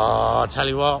 Oh, I tell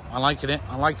you what, I'm liking it,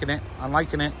 I'm liking it, I'm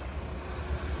liking it.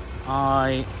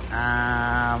 I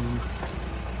am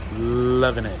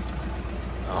loving it.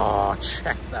 Oh,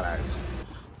 check that out.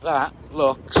 That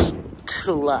looks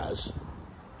cool as.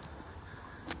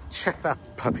 Check that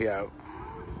puppy out.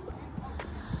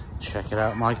 Check it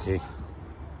out, Mikey.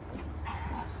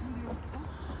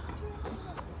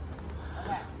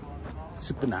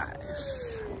 Super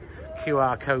nice.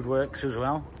 QR code works as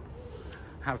well.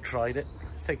 Have tried it.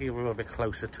 Let's take you a little bit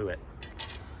closer to it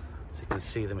so you can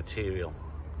see the material.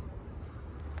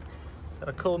 Is that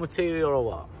a cool material or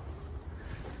what?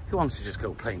 Who wants to just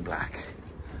go plain black?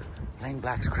 Plain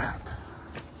black's crap.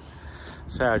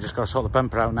 So I just got to sort the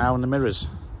bumper out now and the mirrors.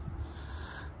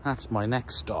 That's my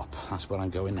next stop. That's where I'm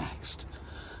going next.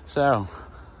 So,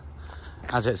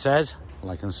 as it says,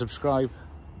 like and subscribe.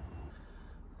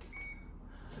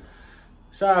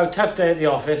 So, tough day at the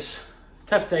office,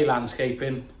 tough day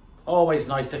landscaping. Always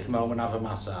nice to come home and have a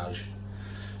massage.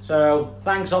 So,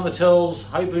 thanks on the tools.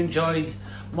 Hope you enjoyed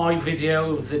my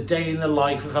video of the day in the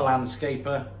life of a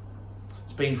landscaper.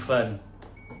 It's been fun.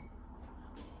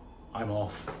 I'm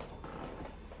off.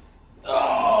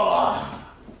 Oh.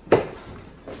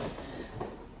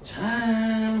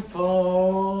 Time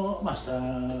for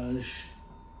massage.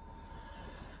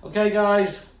 Okay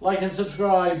guys, like and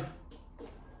subscribe.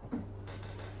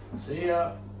 See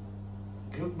ya.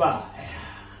 Goodbye.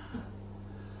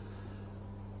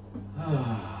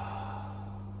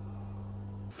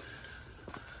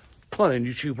 Morning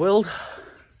YouTube world.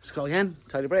 Scott again,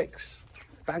 Tidy Bricks.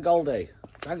 Bank holiday.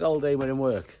 Bank holiday when in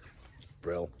work.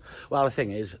 Brill. Well, the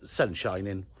thing is, sun's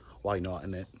shining. Why not,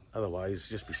 innit? Otherwise,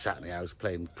 just be sat in the house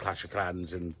playing Clash of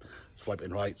Clans and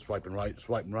swiping right, swiping right,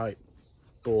 swiping right.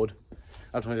 Bored.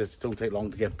 That's why it don't take long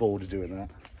to get bored of doing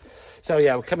that. So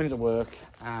yeah, we're coming to work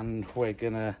and we're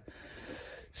gonna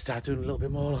start doing a little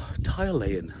bit more tile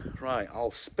laying. Right,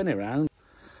 I'll spin it around.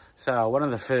 So one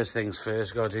of the first things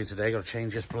first, got to do today, got to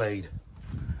change this blade.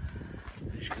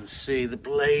 As you can see, the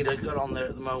blade I got on there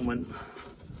at the moment,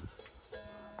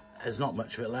 there's not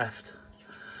much of it left.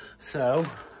 So,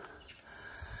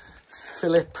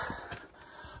 Philip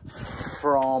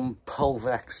from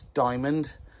Pulvex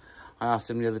Diamond, I asked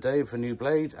him the other day for a new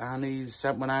blade and he's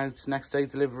sent one out next day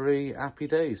delivery, happy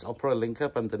days. I'll put a link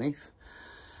up underneath.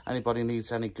 Anybody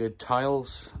needs any good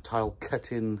tiles, tile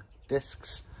cutting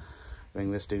discs,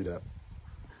 ring this dude up.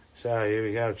 So here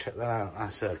we go, check that out.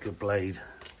 That's a good blade.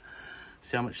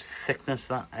 See how much thickness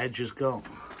that edge has got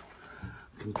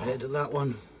compared to that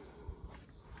one.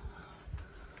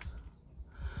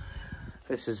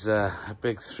 This is a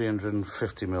big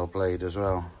 350mm blade as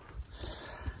well.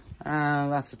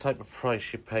 And that's the type of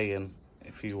price you're paying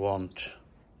if you want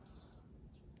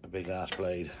a big ass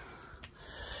blade.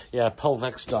 Yeah,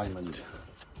 Pulvex Diamond.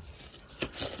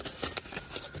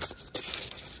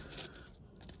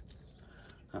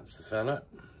 That's the fella.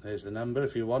 There's the number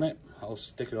if you want it. I'll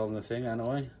stick it on the thing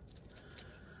anyway.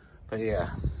 But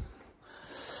yeah,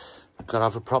 gotta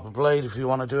have a proper blade if you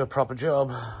want to do a proper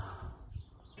job.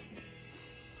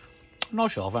 I'm not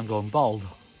sure if I'm going bald.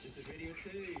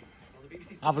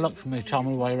 Have a look for me, tell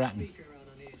me what you reckon.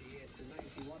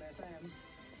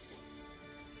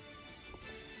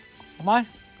 Am I?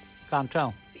 Can't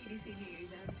tell. BBC News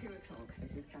at 2 o'clock.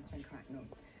 This is Catherine Cracknell.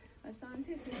 A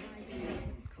scientist advising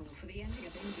governments call for the ending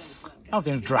of England's lockdown.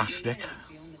 Nothing's drastic.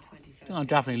 I think I'm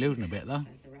definitely losing a bit though.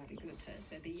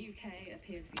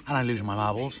 And I'm losing my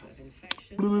marbles.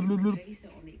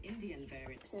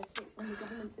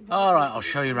 Alright, I'll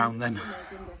show you around then.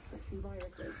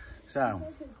 So,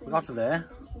 we got to there.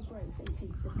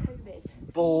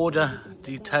 Border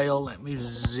detail, let me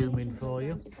zoom in for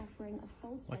you.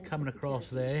 We're coming across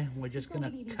there. We're just going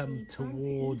to come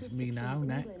towards me now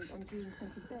next.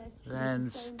 Then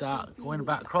start going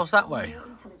back across that way.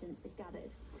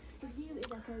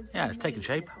 Yeah, it's taking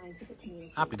shape.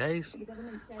 Happy days.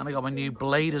 And I got my new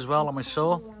blade as well on my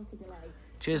saw.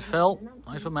 Cheers, Phil.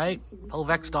 Nice one, mate.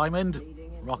 Pulvex Diamond.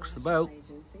 Rocks the boat.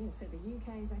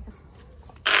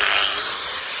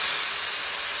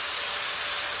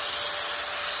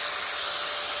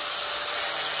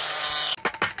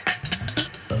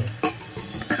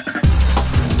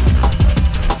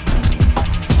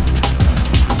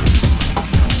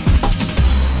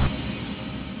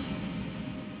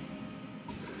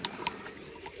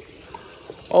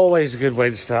 Always a good way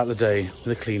to start the day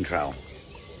with a clean trowel.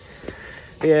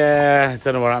 Yeah, I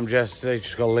don't know what happened yesterday,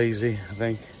 just got lazy, I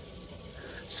think.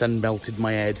 Sun melted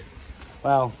my head.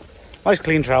 Well, nice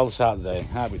clean trowel to start the day,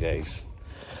 happy days.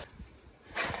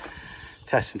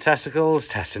 Testing testicles,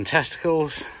 testing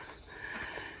testicles.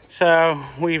 So,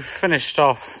 we've finished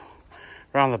off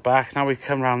around the back, now we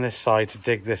come around this side to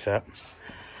dig this up.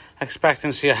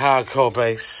 Expecting to see a hardcore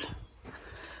base.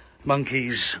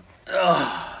 Monkeys.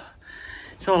 Ugh.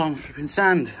 It's all on flipping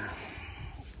sand.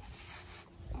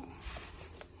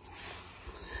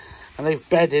 And they've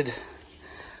bedded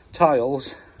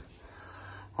tiles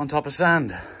on top of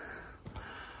sand.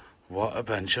 What a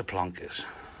bunch of plonkers.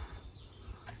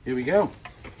 Here we go.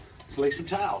 Let's lay some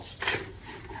tiles.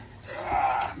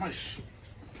 Nice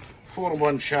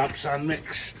 4-in-1 sharp sand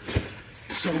mix.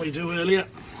 So we do earlier.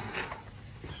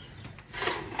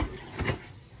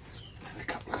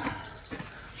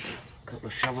 Couple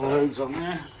of shovel loads on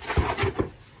there.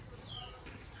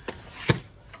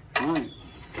 Right.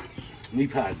 Knee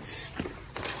pads.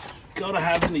 Gotta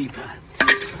have the knee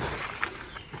pads.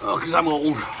 Oh, because I'm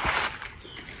old.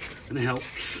 And it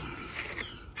helps.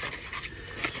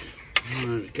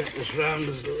 Right, get this round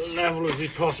as level as we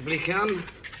possibly can.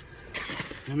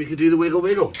 And we can do the wiggle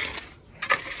wiggle.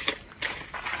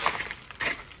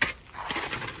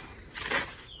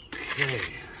 Okay.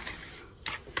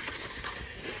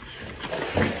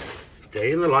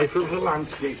 Day in the life of a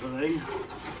landscaper, eh?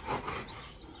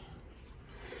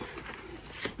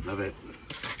 Love it.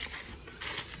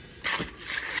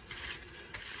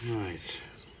 Right.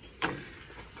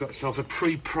 Got myself a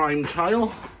pre-primed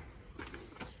tile.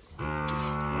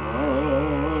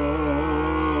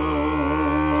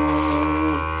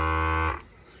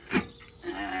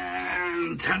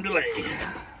 And time to lay.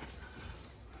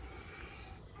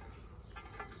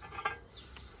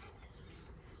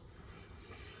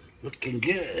 Looking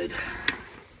good.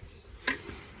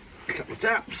 A couple of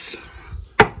taps.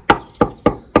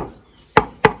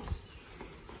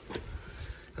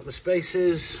 Couple of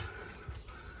spaces.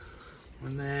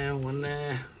 One there, one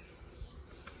there.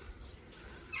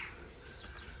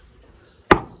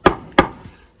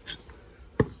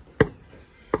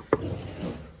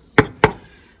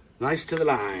 Nice to the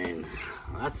line.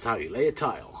 That's how you lay a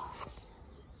tile.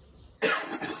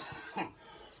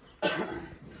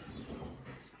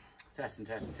 Testing,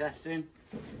 testing, testing.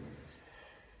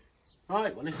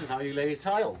 Right, well, this is how you lay a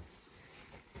tile.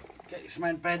 Get your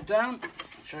cement bed down,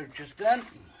 which I've just done.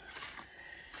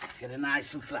 Get it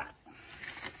nice and flat.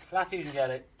 Flatter you can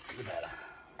get it, the better.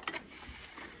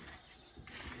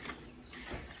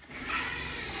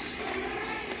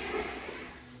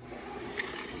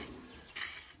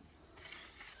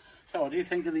 So, what do you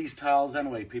think of these tiles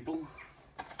anyway, people?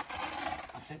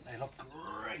 I think they look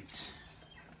great.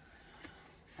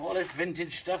 All this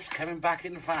vintage stuff's coming back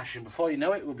in fashion. Before you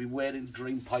know it, we'll be wearing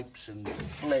drain pipes and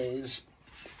flares.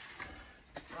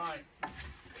 Right,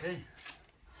 okay.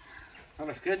 That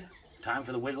looks good. Time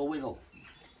for the wiggle wiggle.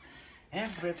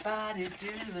 Everybody do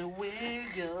the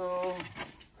wiggle.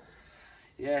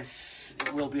 Yes,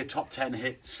 it will be a top 10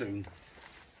 hit soon.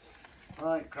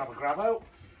 Right, grab a grabbo.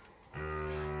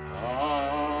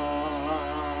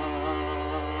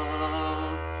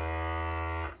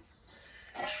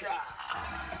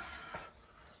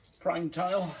 Prime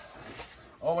tile.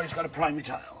 Always got to prime your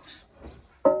tiles.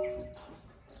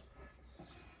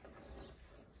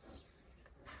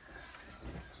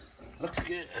 Looks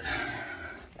good.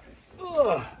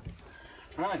 Ugh.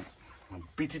 Right, I'll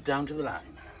beat it down to the line.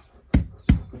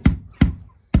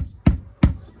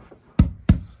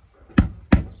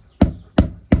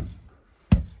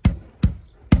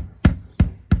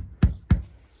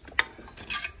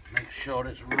 Sure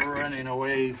it's running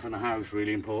away from the house,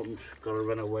 really important. Got to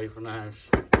run away from the house.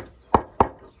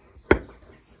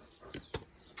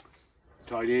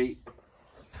 Tidy.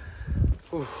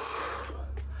 Ooh.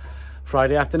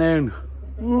 Friday afternoon.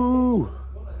 Woo!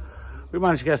 We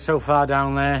managed to get so far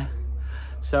down there.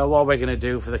 So what we're going to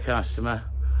do for the customer,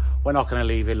 we're not going to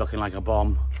leave it looking like a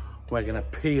bomb. We're going to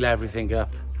peel everything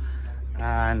up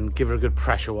and give it a good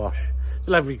pressure wash. It's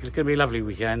going to be a lovely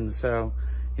weekend, so,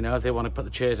 you know, if they want to put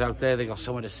the chairs out there, they got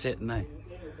somewhere to sit, and they,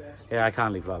 yeah, I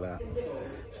can't leave like that.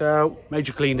 So,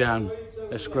 major clean down,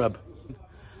 a scrub.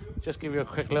 Just give you a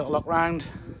quick little look round.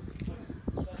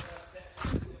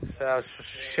 So,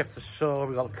 shift the saw,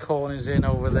 we've got the corners in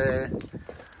over there.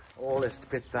 All this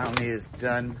bit down here is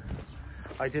done.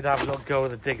 I did have a little go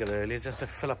with the digger earlier, just to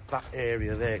fill up that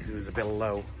area there, because it was a bit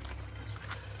low.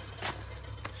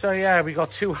 So yeah, we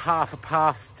got two half a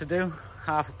paths to do.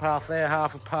 Half a path there,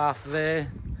 half a path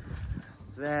there.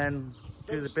 Then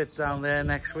do the bit down there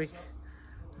next week.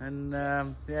 And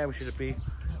yeah, we should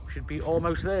be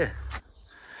almost there.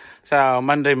 So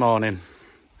Monday morning,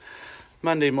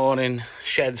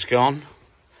 shed's gone.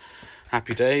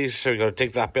 Happy days. So we got to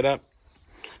dig that bit up,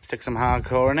 stick some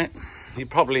hardcore in it. You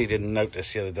probably didn't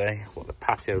notice the other day what the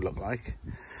patio looked like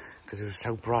because it was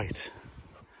so bright.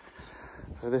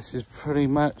 So this is pretty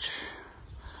much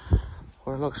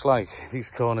what it looks like.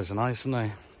 These corners are nice,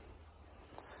 aren't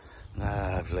they?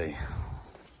 Lovely.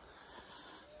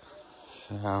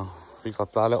 So we've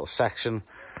got that little section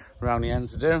around the end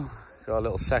to do. Got a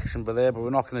little section by there, but we're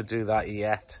not going to do that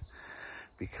yet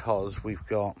because we've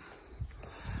got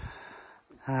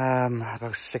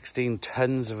about 16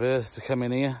 tons of earth to come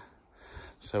in here.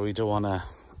 So we don't want to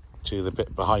do the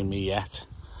bit behind me yet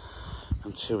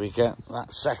until we get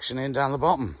that section in down the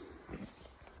bottom.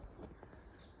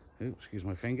 Oops, excuse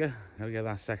my finger. Gotta get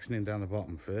that section in down the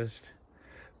bottom first.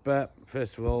 But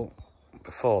first of all,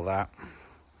 before that,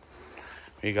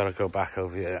 we gotta go back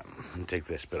over here and dig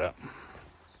this bit up.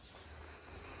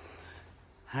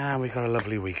 And we've got a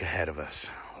lovely week ahead of us.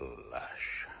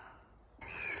 Lush.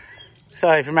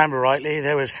 So if you remember rightly,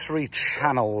 there was 3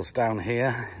 channels down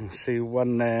here. You can see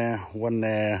one there, one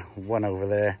there, one over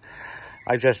there.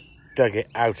 I just dug it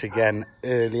out again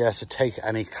earlier to take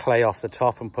any clay off the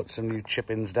top and put some new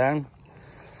chip-ins down.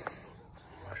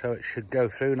 So it should go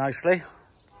through nicely.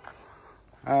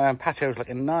 Patio's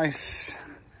looking nice.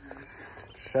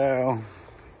 So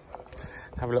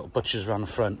have a little butcher's around the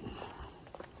front.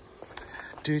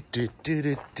 Do do do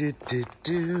do do do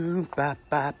do ba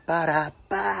ba ba da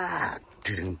ba.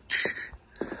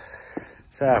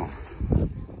 So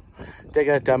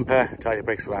digger, dumper, tidy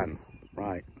bricks van.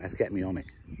 Right, let's get me on it.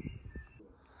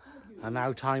 And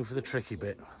now time for the tricky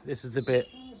bit. This is the bit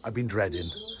I've been dreading.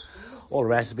 All the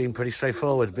rest has been pretty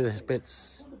straightforward, but this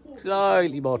bit's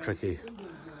slightly more tricky.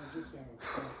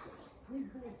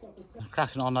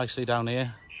 Cracking on nicely down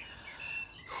here.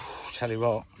 Tell you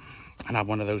what, I had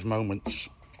one of those moments.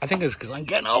 I think it's because I'm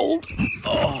getting old.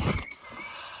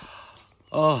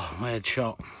 Oh, my head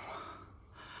shot.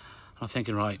 I'm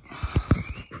thinking, right,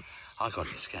 I got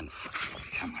this again.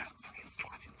 Fucking camera.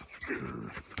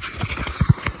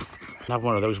 I have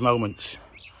one of those moments.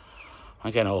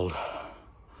 I'm getting old.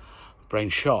 Brain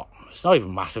shot. It's not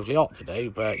even massively hot today,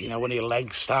 but you know, when your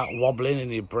legs start wobbling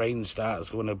and your brain starts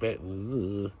going a bit.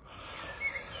 I'm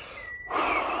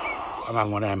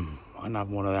having one of them. I'm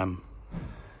having one of them.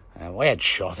 I had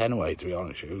shot anyway, to be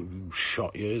honest with you.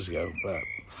 Shot years ago, but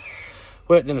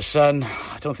worked in the sun.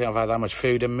 I don't think I've had that much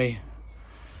food in me.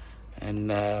 And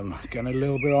getting a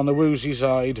little bit on the woozy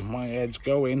side. My head's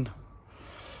going.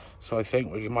 So I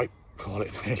think we might call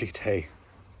it an early day.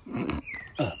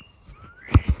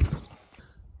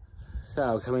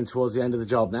 So coming towards the end of the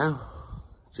job now.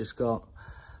 Just got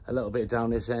a little bit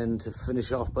down this end to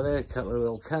finish off by there. A couple of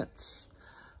little cuts.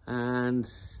 And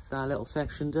that little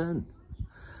section done.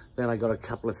 Then I got a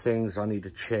couple of things I need to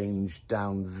change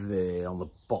down there on the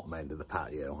bottom end of the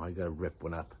patio. I got to rip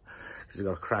one up because it's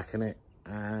got a crack in it.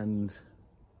 And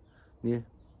yeah,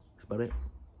 that's about it.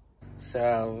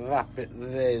 So that bit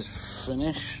there's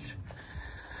finished.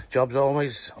 Job's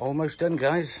almost done,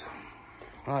 guys.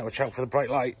 Right, watch out for the bright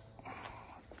light.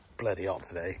 Bloody hot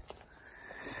today.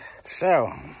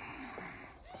 So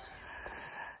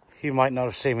you might not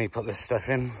have seen me put this stuff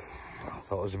in. I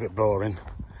thought it was a bit boring.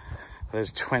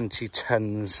 There's 20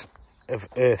 tons of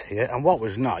earth here, and what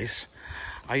was nice,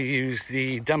 I used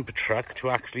the dumper truck to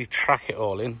actually track it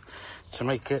all in to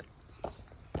make it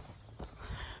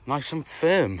nice and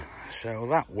firm. So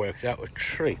that worked out a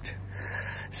treat.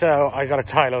 So I got a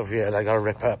tile over here that I got to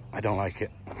rip up. I don't like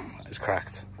it. It's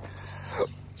cracked.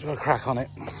 So I'll crack on it.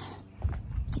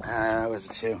 Where's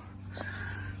the two?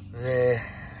 There.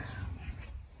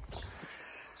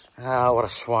 Ah, what a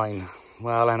swine.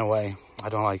 Well, anyway, I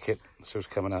don't like it. So it's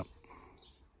coming up.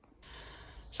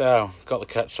 So, got the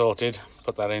cut sorted.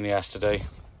 Put that in yesterday.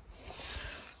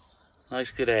 Nice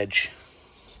good edge.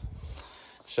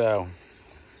 So,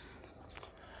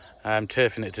 I'm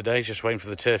turfing it today, just waiting for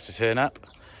the turf to turn up.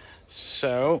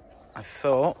 So I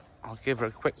thought I'll give her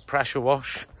a quick pressure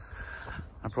wash.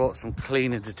 I brought some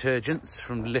cleaner detergents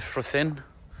from Lift-for-Thin,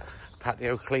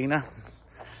 Patio cleaner.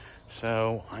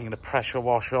 So I'm going to pressure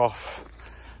wash off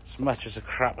as much of the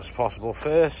crap as possible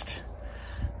first,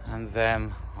 and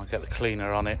then I'll get the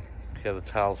cleaner on it, get the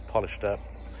towels polished up,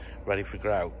 ready for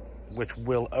grout, which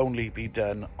will only be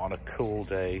done on a cool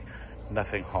day,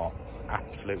 nothing hot.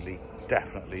 Absolutely,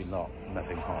 definitely not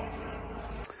nothing hot.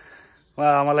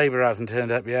 Well, my labourer hasn't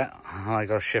turned up yet. I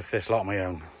got to shift this lot on my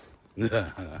own.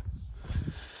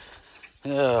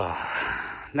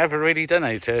 Never really done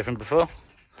any turfing before.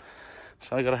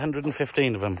 So I got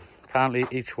 115 of them. Apparently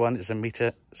each one is a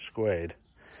metre squared.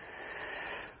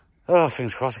 Oh,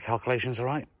 fingers crossed the calculations are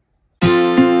right.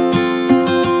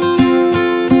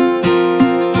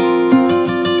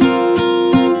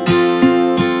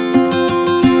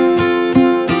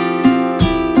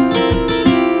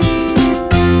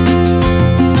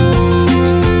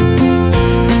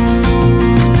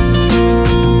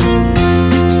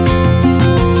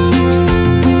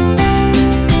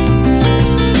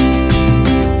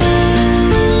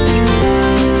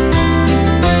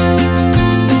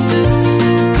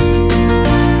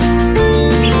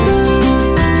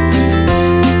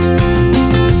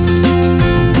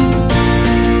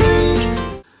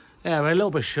 A little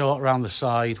bit short around the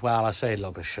side. Well, I say a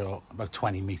little bit short, about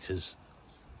 20 metres.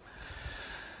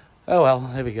 Oh well,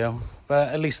 there we go. But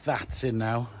at least that's in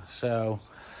now. So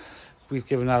we've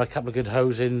given that a couple of good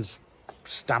hose-ins,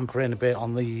 stampering a bit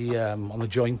on the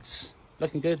joints.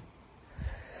 Looking good.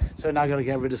 So now I've got to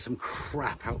get rid of some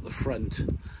crap out the front.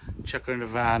 Chuck her in the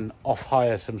van,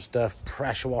 off-hire some stuff,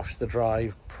 pressure wash the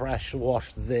drive, pressure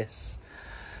wash this.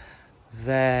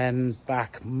 Then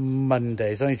back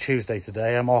Monday. It's only Tuesday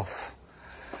today. I'm off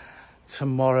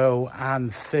tomorrow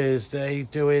and Thursday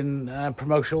doing a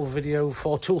promotional video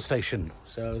for Toolstation.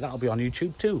 So that'll be on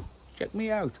YouTube too. Check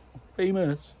me out.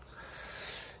 Famous.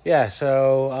 Yeah,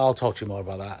 so I'll talk to you more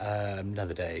about that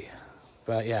another day.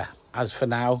 But yeah, as for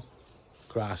now,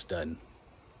 grass done.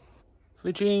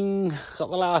 Fridging, got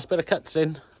the last bit of cuts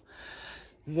in.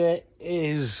 There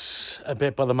is a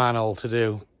bit by the manhole to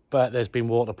do, but there's been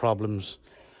water problems.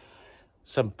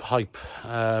 Some pipe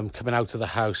coming out of the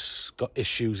house got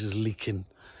issues, is leaking.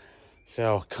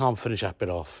 So I can't finish that bit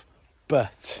off.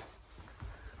 But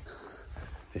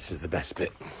this is the best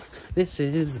bit. This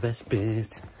is the best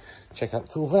bit. Check out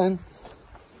the cool van.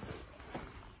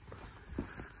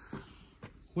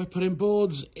 We're putting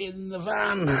boards in the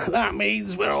van. That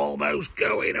means we're almost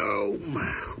going home.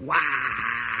 Wow.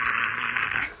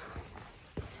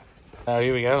 Oh,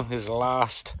 here we go. Here's the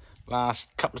last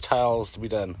couple of tiles to be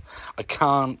done. I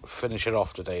can't finish it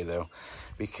off today though,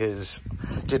 because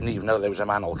I didn't even know there was a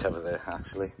manhole cover there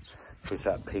actually. We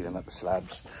started peeling up the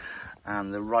slabs,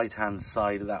 and the right hand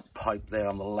side of that pipe there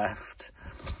on the left,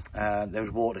 there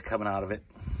was water coming out of it.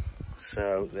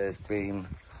 So it's been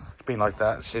like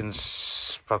that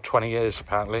since about 20 years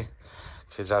apparently,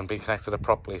 because I haven't been connected up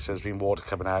properly, so there's been water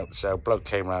coming out. So bloke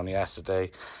came around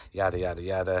yesterday, yada yada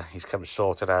yada, he's come to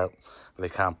sort it out, but they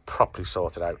can't properly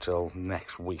sort it out till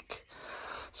next week.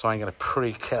 So I'm going to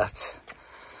pre-cut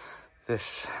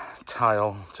this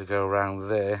tile to go around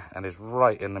there, and it's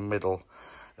right in the middle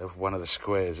of one of the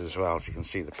squares as well, as you can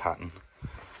see the pattern.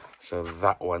 So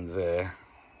that one there,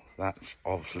 that's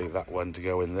obviously that one to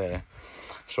go in there.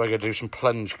 So I got to do some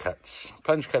plunge cuts.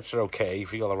 Plunge cuts are okay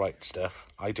if you got the right stuff.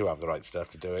 I do have the right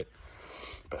stuff to do it,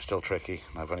 but still tricky.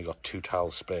 I've only got 2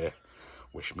 tiles spare.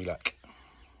 Wish me luck.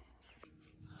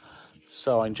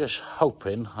 So I'm just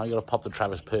hoping, I got to pop the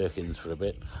Travis Perkins for a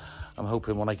bit. I'm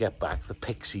hoping when I get back, the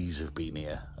Pixies have been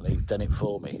here and they've done it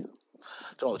for me.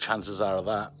 Don't know what the chances are of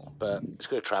that, but let's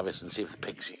go to Travis and see if the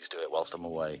Pixies do it whilst I'm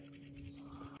away.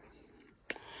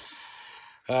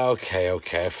 Okay,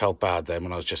 I felt bad then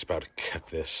when I was just about to cut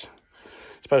this.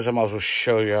 Suppose I might as well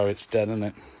show you how it's done,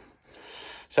 innit?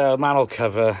 So the manhole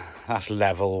cover, that's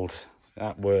levelled.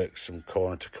 That works from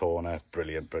corner to corner.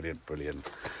 Brilliant, brilliant, brilliant.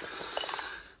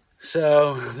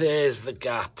 So there's the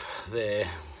gap there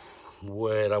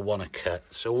where I want to cut.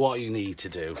 So what you need to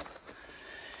do,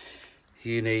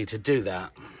 you need to do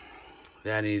that.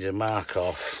 Then you need to mark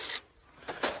off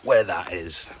where that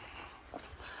is.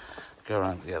 Go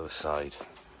around to the other side.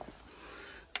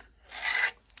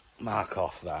 Mark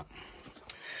off that.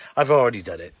 I've already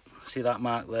done it. See that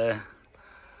mark there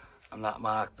and that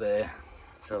mark there?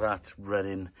 So that's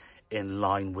running in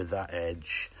line with that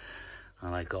edge.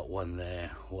 And I got one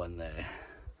there, and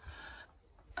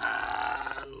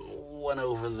one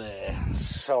over there.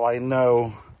 So I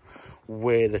know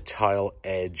where the tile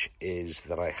edge is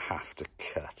that I have to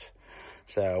cut.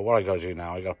 So what I got to do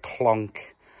now, I got to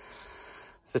plonk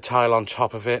the tile on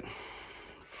top of it,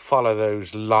 follow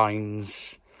those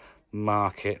lines,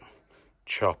 mark it,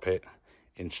 chop it,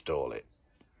 install it.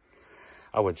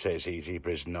 I would say it's easy,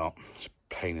 but it's not. It's a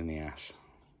pain in the ass.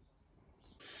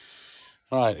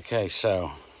 Right, okay,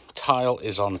 so tile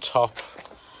is on top.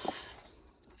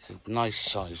 It's a nice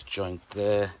size joint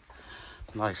there,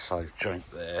 nice size joint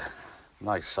there,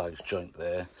 nice size joint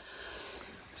there.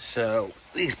 So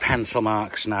these pencil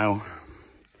marks now,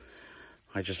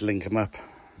 I just link them up.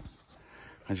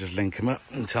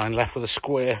 Until I'm left with a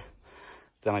square.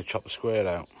 Then I chop the square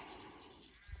out.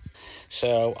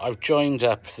 So I've joined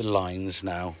up the lines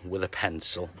now with a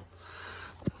pencil.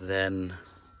 Then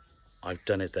I've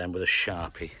done it then with a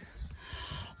Sharpie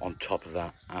on top of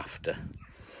that after.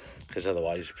 Because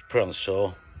otherwise, if you put it on the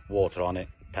saw, water on it,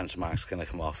 pencil mark's gonna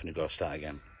come off and you've got to start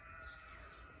again.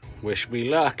 Wish me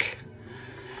luck.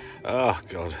 Oh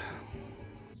God.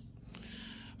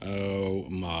 Oh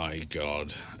my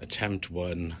God. Attempt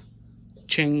 1.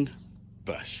 Ching.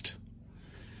 Bust.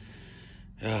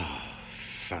 Oh,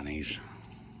 fannies.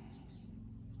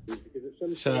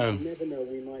 So,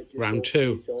 round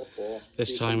 2.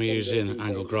 This time we're using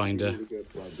angle grinder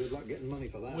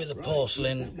with a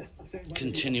porcelain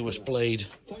continuous blade.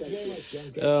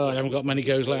 Oh, I haven't got many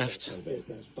goes left.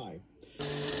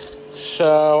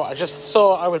 So I just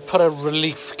thought I would put a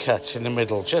relief cut in the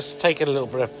middle, just take a little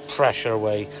bit of pressure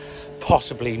away,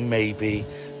 possibly, maybe,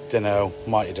 dunno,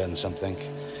 might have done something.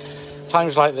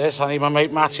 Times like this, I need my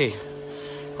mate Matty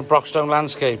from Brockstone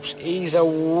Landscapes. He's a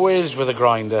whiz with a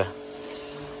grinder.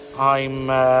 I'm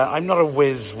not a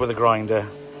whiz with a grinder.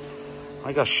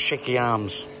 I got shaky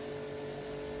arms.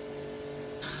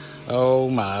 Oh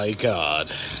my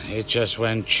God, it just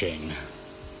went ching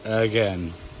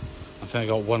again. I think I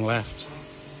got one left.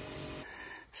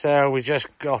 So we just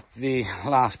got the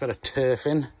last bit of turf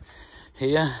in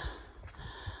here.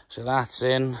 So that's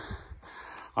in.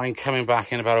 I'm coming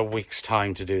back in about a week's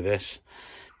time to do this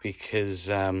because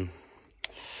I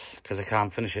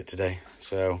can't finish it today.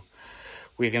 So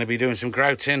we're going to be doing some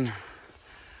grouting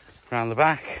around the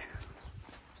back.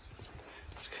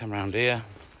 Let's come around here.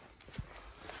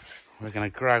 We're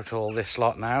going to grout all this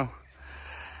lot now.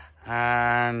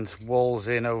 And walls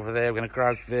in over there. We're going to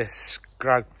grout this,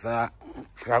 grout that,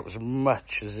 grout as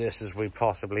much as this as we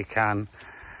possibly can.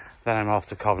 Then I'm off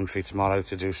to Coventry tomorrow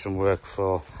to do some work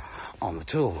for On the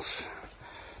Tools.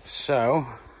 So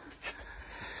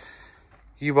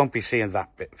you won't be seeing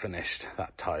that bit finished,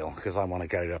 that tile, because I want to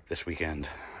get it up this weekend.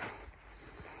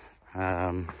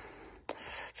 Some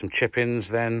chip-ins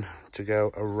then to go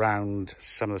around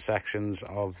some of the sections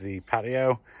of the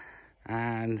patio.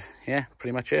 And yeah,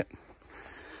 pretty much it.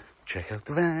 Check out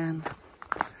the van.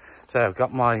 So I've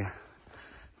got my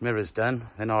mirrors done.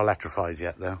 They're not electrified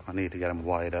yet though. I need to get them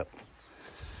wired up.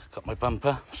 Got my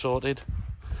bumper sorted.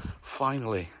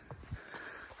 Finally.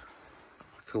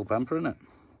 Cool bumper, isn't it?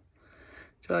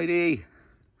 Tidy.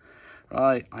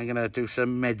 Right, I'm going to do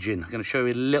some medging. I'm going to show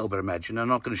you a little bit of medging. I'm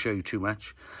not going to show you too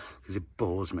much because it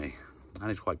bores me. And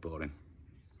it's quite boring.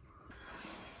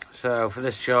 So for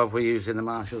this job, we're using the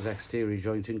Marshall's exterior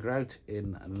jointing grout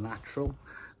in natural.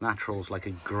 Natural's like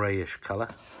a greyish colour.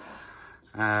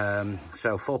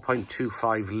 So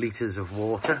 4.25 litres of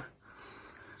water.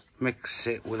 Mix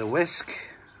it with a whisk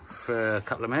for a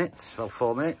couple of minutes, about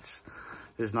 4 minutes.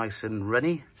 It's nice and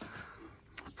runny.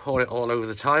 Pour it all over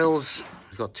the tiles.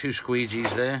 We've got 2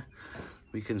 squeegees there.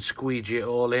 We can squeegee it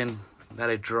all in, let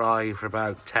it dry for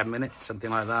about 10 minutes, something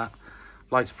like that.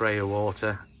 Light spray of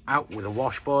water. Out with the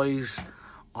wash boys,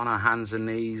 on our hands and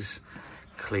knees,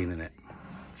 cleaning it.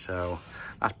 So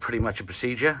that's pretty much a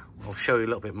procedure. I'll show you a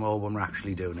little bit more when we're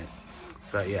actually doing it.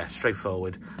 But yeah,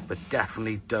 straightforward. But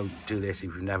definitely don't do this if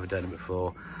you've never done it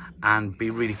before. And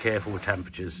be really careful with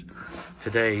temperatures.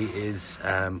 Today is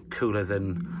cooler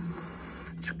than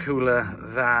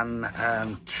I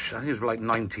think it's like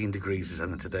 19 degrees or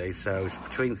something today. So it's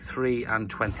between 3 and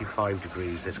 25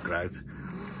 degrees, this grout.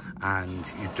 And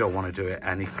you don't want to do it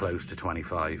any close to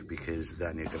 25 because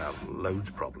then you're going to have loads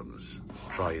of problems.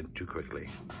 Try it too quickly.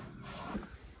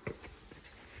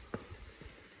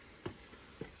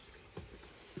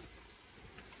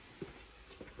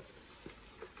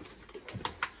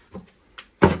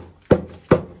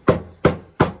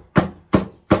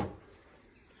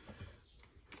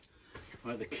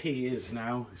 Right, the key is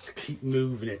now is to keep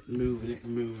moving it.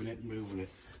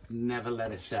 Never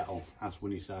let it settle. That's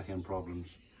when you start getting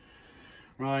problems.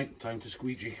 Right, time to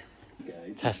squeegee.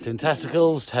 Testing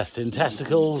testicles. You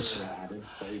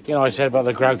know, I said about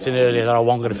the grouting earlier that I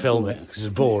wasn't going to film it because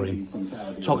it's boring.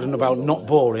 Talking about not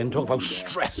boring, talk about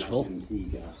stressful.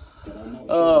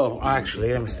 Oh,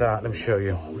 actually, let me show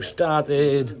you. We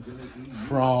started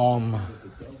from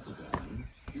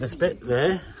this bit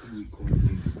there,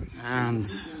 and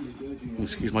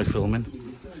excuse my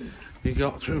filming. We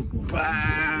got through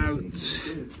about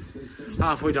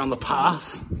halfway down the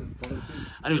path,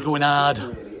 and he was going hard.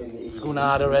 He was going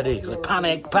hard already. Like,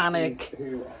 panic, panic.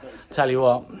 Tell you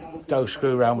what, don't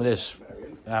screw around with this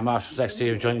Marshall's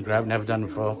exterior jointing grout. Never done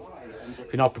before.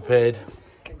 If you're not prepared,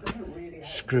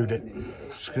 screwed it.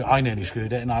 I nearly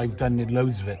screwed it, and I've done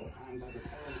loads of it.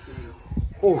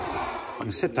 Oh, I'm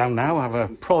gonna sit down now, have a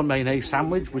prawn mayonnaise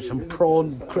sandwich with some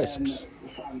prawn crisps.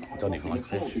 I don't even like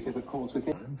fish.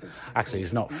 Actually,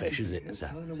 it's not fish, is it? It's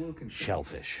a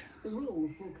shellfish.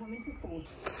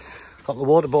 Got the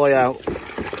water boy out.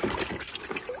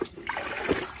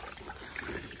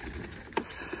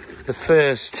 The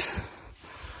first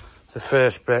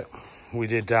bit we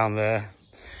did down there,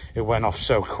 it went off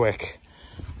so quick.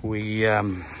 We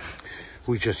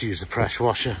just used the pressure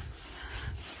washer.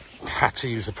 Had to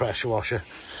use the pressure washer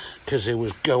because it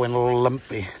was going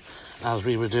lumpy as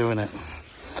we were doing it.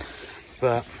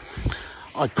 But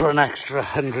I put an extra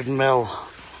 100 ml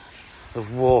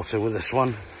of water with this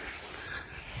one.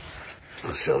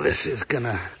 So this has got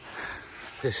a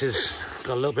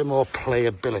little bit more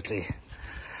playability.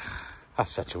 That's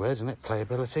such a word, isn't it?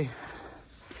 Playability.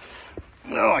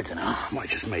 Oh, I don't know. I might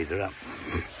have just made it up.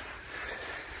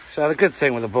 So the good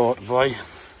thing with the water boy,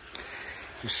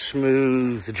 you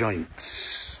smooth the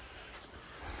joints,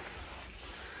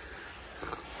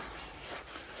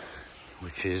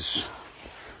 which is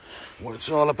what it's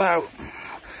all about.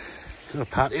 In a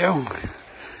patio,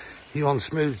 you want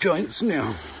smooth joints, aren't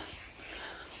you?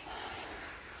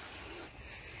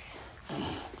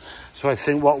 So I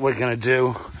think what we're going to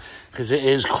do, because it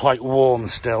is quite warm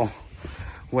still,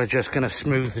 we're just going to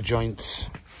smooth the joints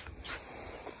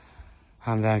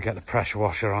and then get the pressure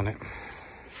washer on it.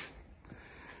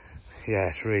 Yeah,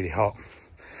 it's really hot.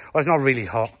 Well, it's not really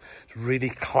hot. It's really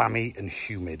clammy and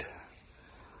humid.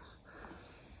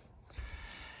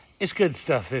 It's good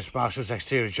stuff, this Marshall's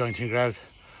exterior jointing grout.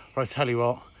 But I tell you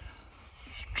what,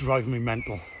 it's driving me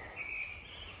mental.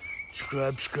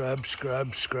 Scrub, scrub,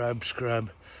 scrub, scrub,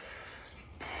 scrub.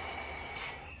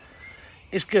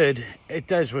 It's good. It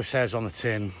does what it says on the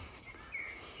tin.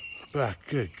 But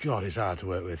good God, it's hard to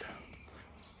work with.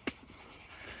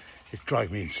 It's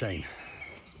driving me insane.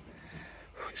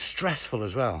 It's stressful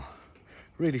as well.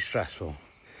 Really stressful.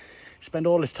 Spend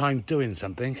all this time doing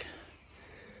something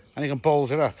and you can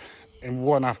balls it up in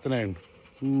one afternoon.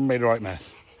 Made a right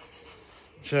mess.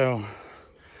 So,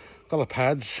 got the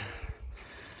pads.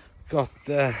 Got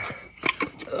the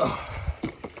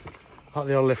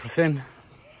old lift thin.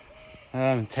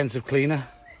 Intensive cleaner.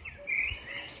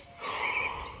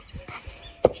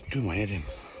 It's doing my head in.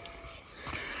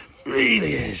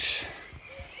 Really is.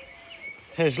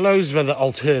 There's loads of other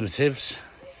alternatives.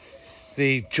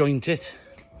 The joint it,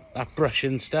 that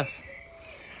brushing stuff.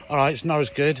 Alright, it's not as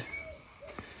good.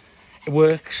 It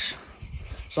works,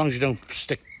 as long as you don't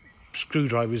stick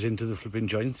screwdrivers into the flipping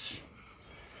joints.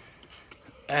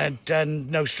 And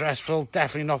no stressful,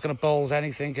 definitely not going to balls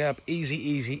anything up. Easy,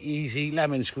 easy, easy,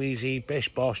 lemon squeezy, bish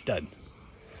bosh, done.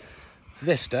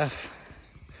 This stuff,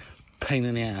 pain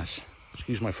in the ass.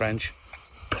 Excuse my French.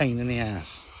 Pain in the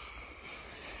ass.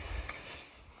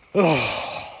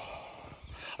 Oh,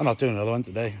 I'm not doing another one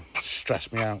today. It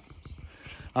stressed me out.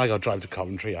 And I got to drive to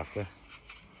Coventry after.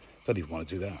 Don't even want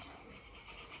to do that.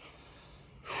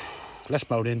 Less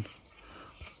moaning.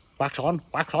 Wax on,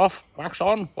 wax off, wax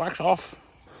on, wax off.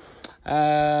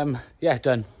 Yeah,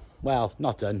 done. Well,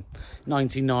 not done.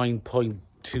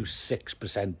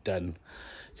 99.26% done.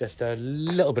 Just a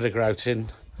little bit of grouting,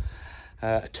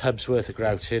 a tub's worth of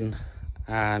grouting,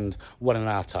 and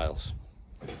 1.5 tiles.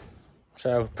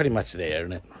 So pretty much there,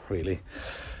 isn't it, really?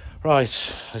 Right,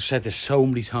 I've said this so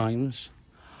many times.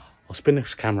 I'll spin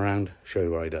this camera around, show you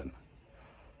what I've done.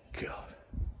 God.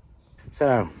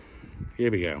 So, here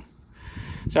we go.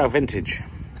 So, vintage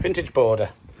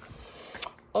border.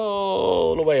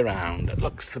 All the way around, it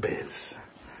looks the biz.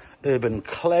 Urban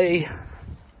clay,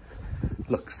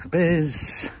 looks the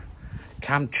biz.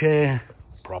 Camp chair,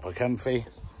 proper comfy.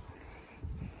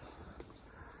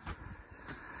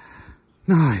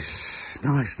 Nice,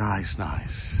 nice, nice,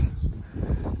 nice.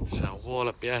 So wall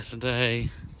up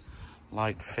yesterday,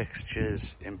 light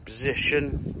fixtures in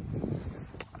position,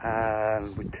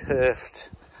 and we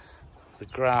turfed the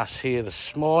grass here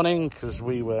this morning because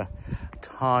we were a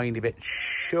tiny bit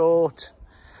short.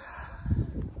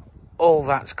 All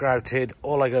that's grouted.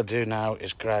 All I gotta do now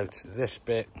is grout this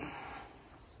bit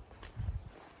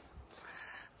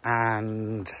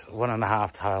and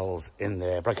 1.5 tiles in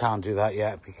there, but I can't do that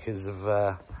yet because of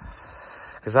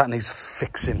because that needs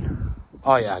fixing.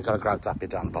 Oh yeah, I gotta grab that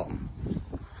bit down the bottom.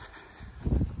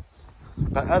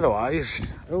 But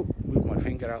otherwise, oh, move my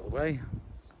finger out of the way.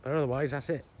 But otherwise, that's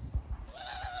it.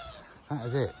 That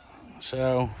is it.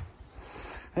 So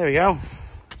there we go.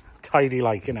 Tidy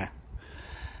like, innit?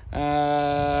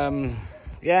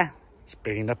 Yeah, it's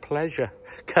been a pleasure.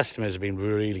 Customers have been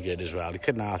really good as well. You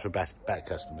couldn't ask for better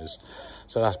customers,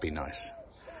 so that's been nice.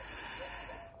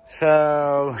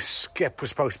 So Skip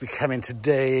was supposed to be coming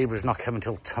today, but it's not coming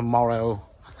till tomorrow,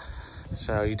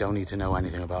 so you don't need to know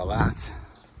anything about that.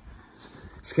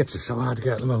 Skips are so hard to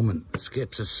get at the moment.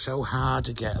 Skips are so hard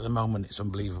to get at the moment, it's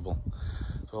unbelievable.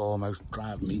 It's almost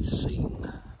driving me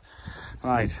insane.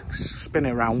 Right, spin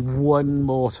it around one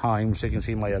more time so you can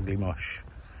see my ugly mush.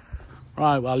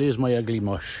 Right, well, here's my ugly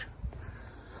mush.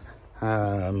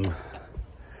 Yeah,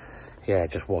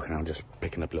 just walking around, just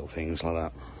picking up little things like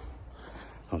that.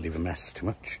 Don't leave a mess too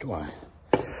much, do I?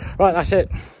 Right, that's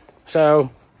it. So,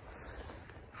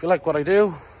 if you like what I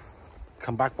do,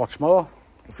 come back, watch more.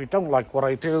 If you don't like what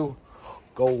I do,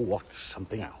 go watch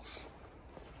something else.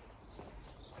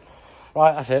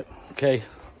 Right, that's it. Okay,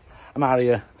 I'm out of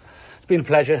here. It's been a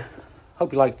pleasure.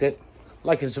 Hope you liked it.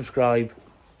 Like and subscribe.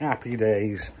 Happy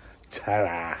days.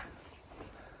 Ta-ra.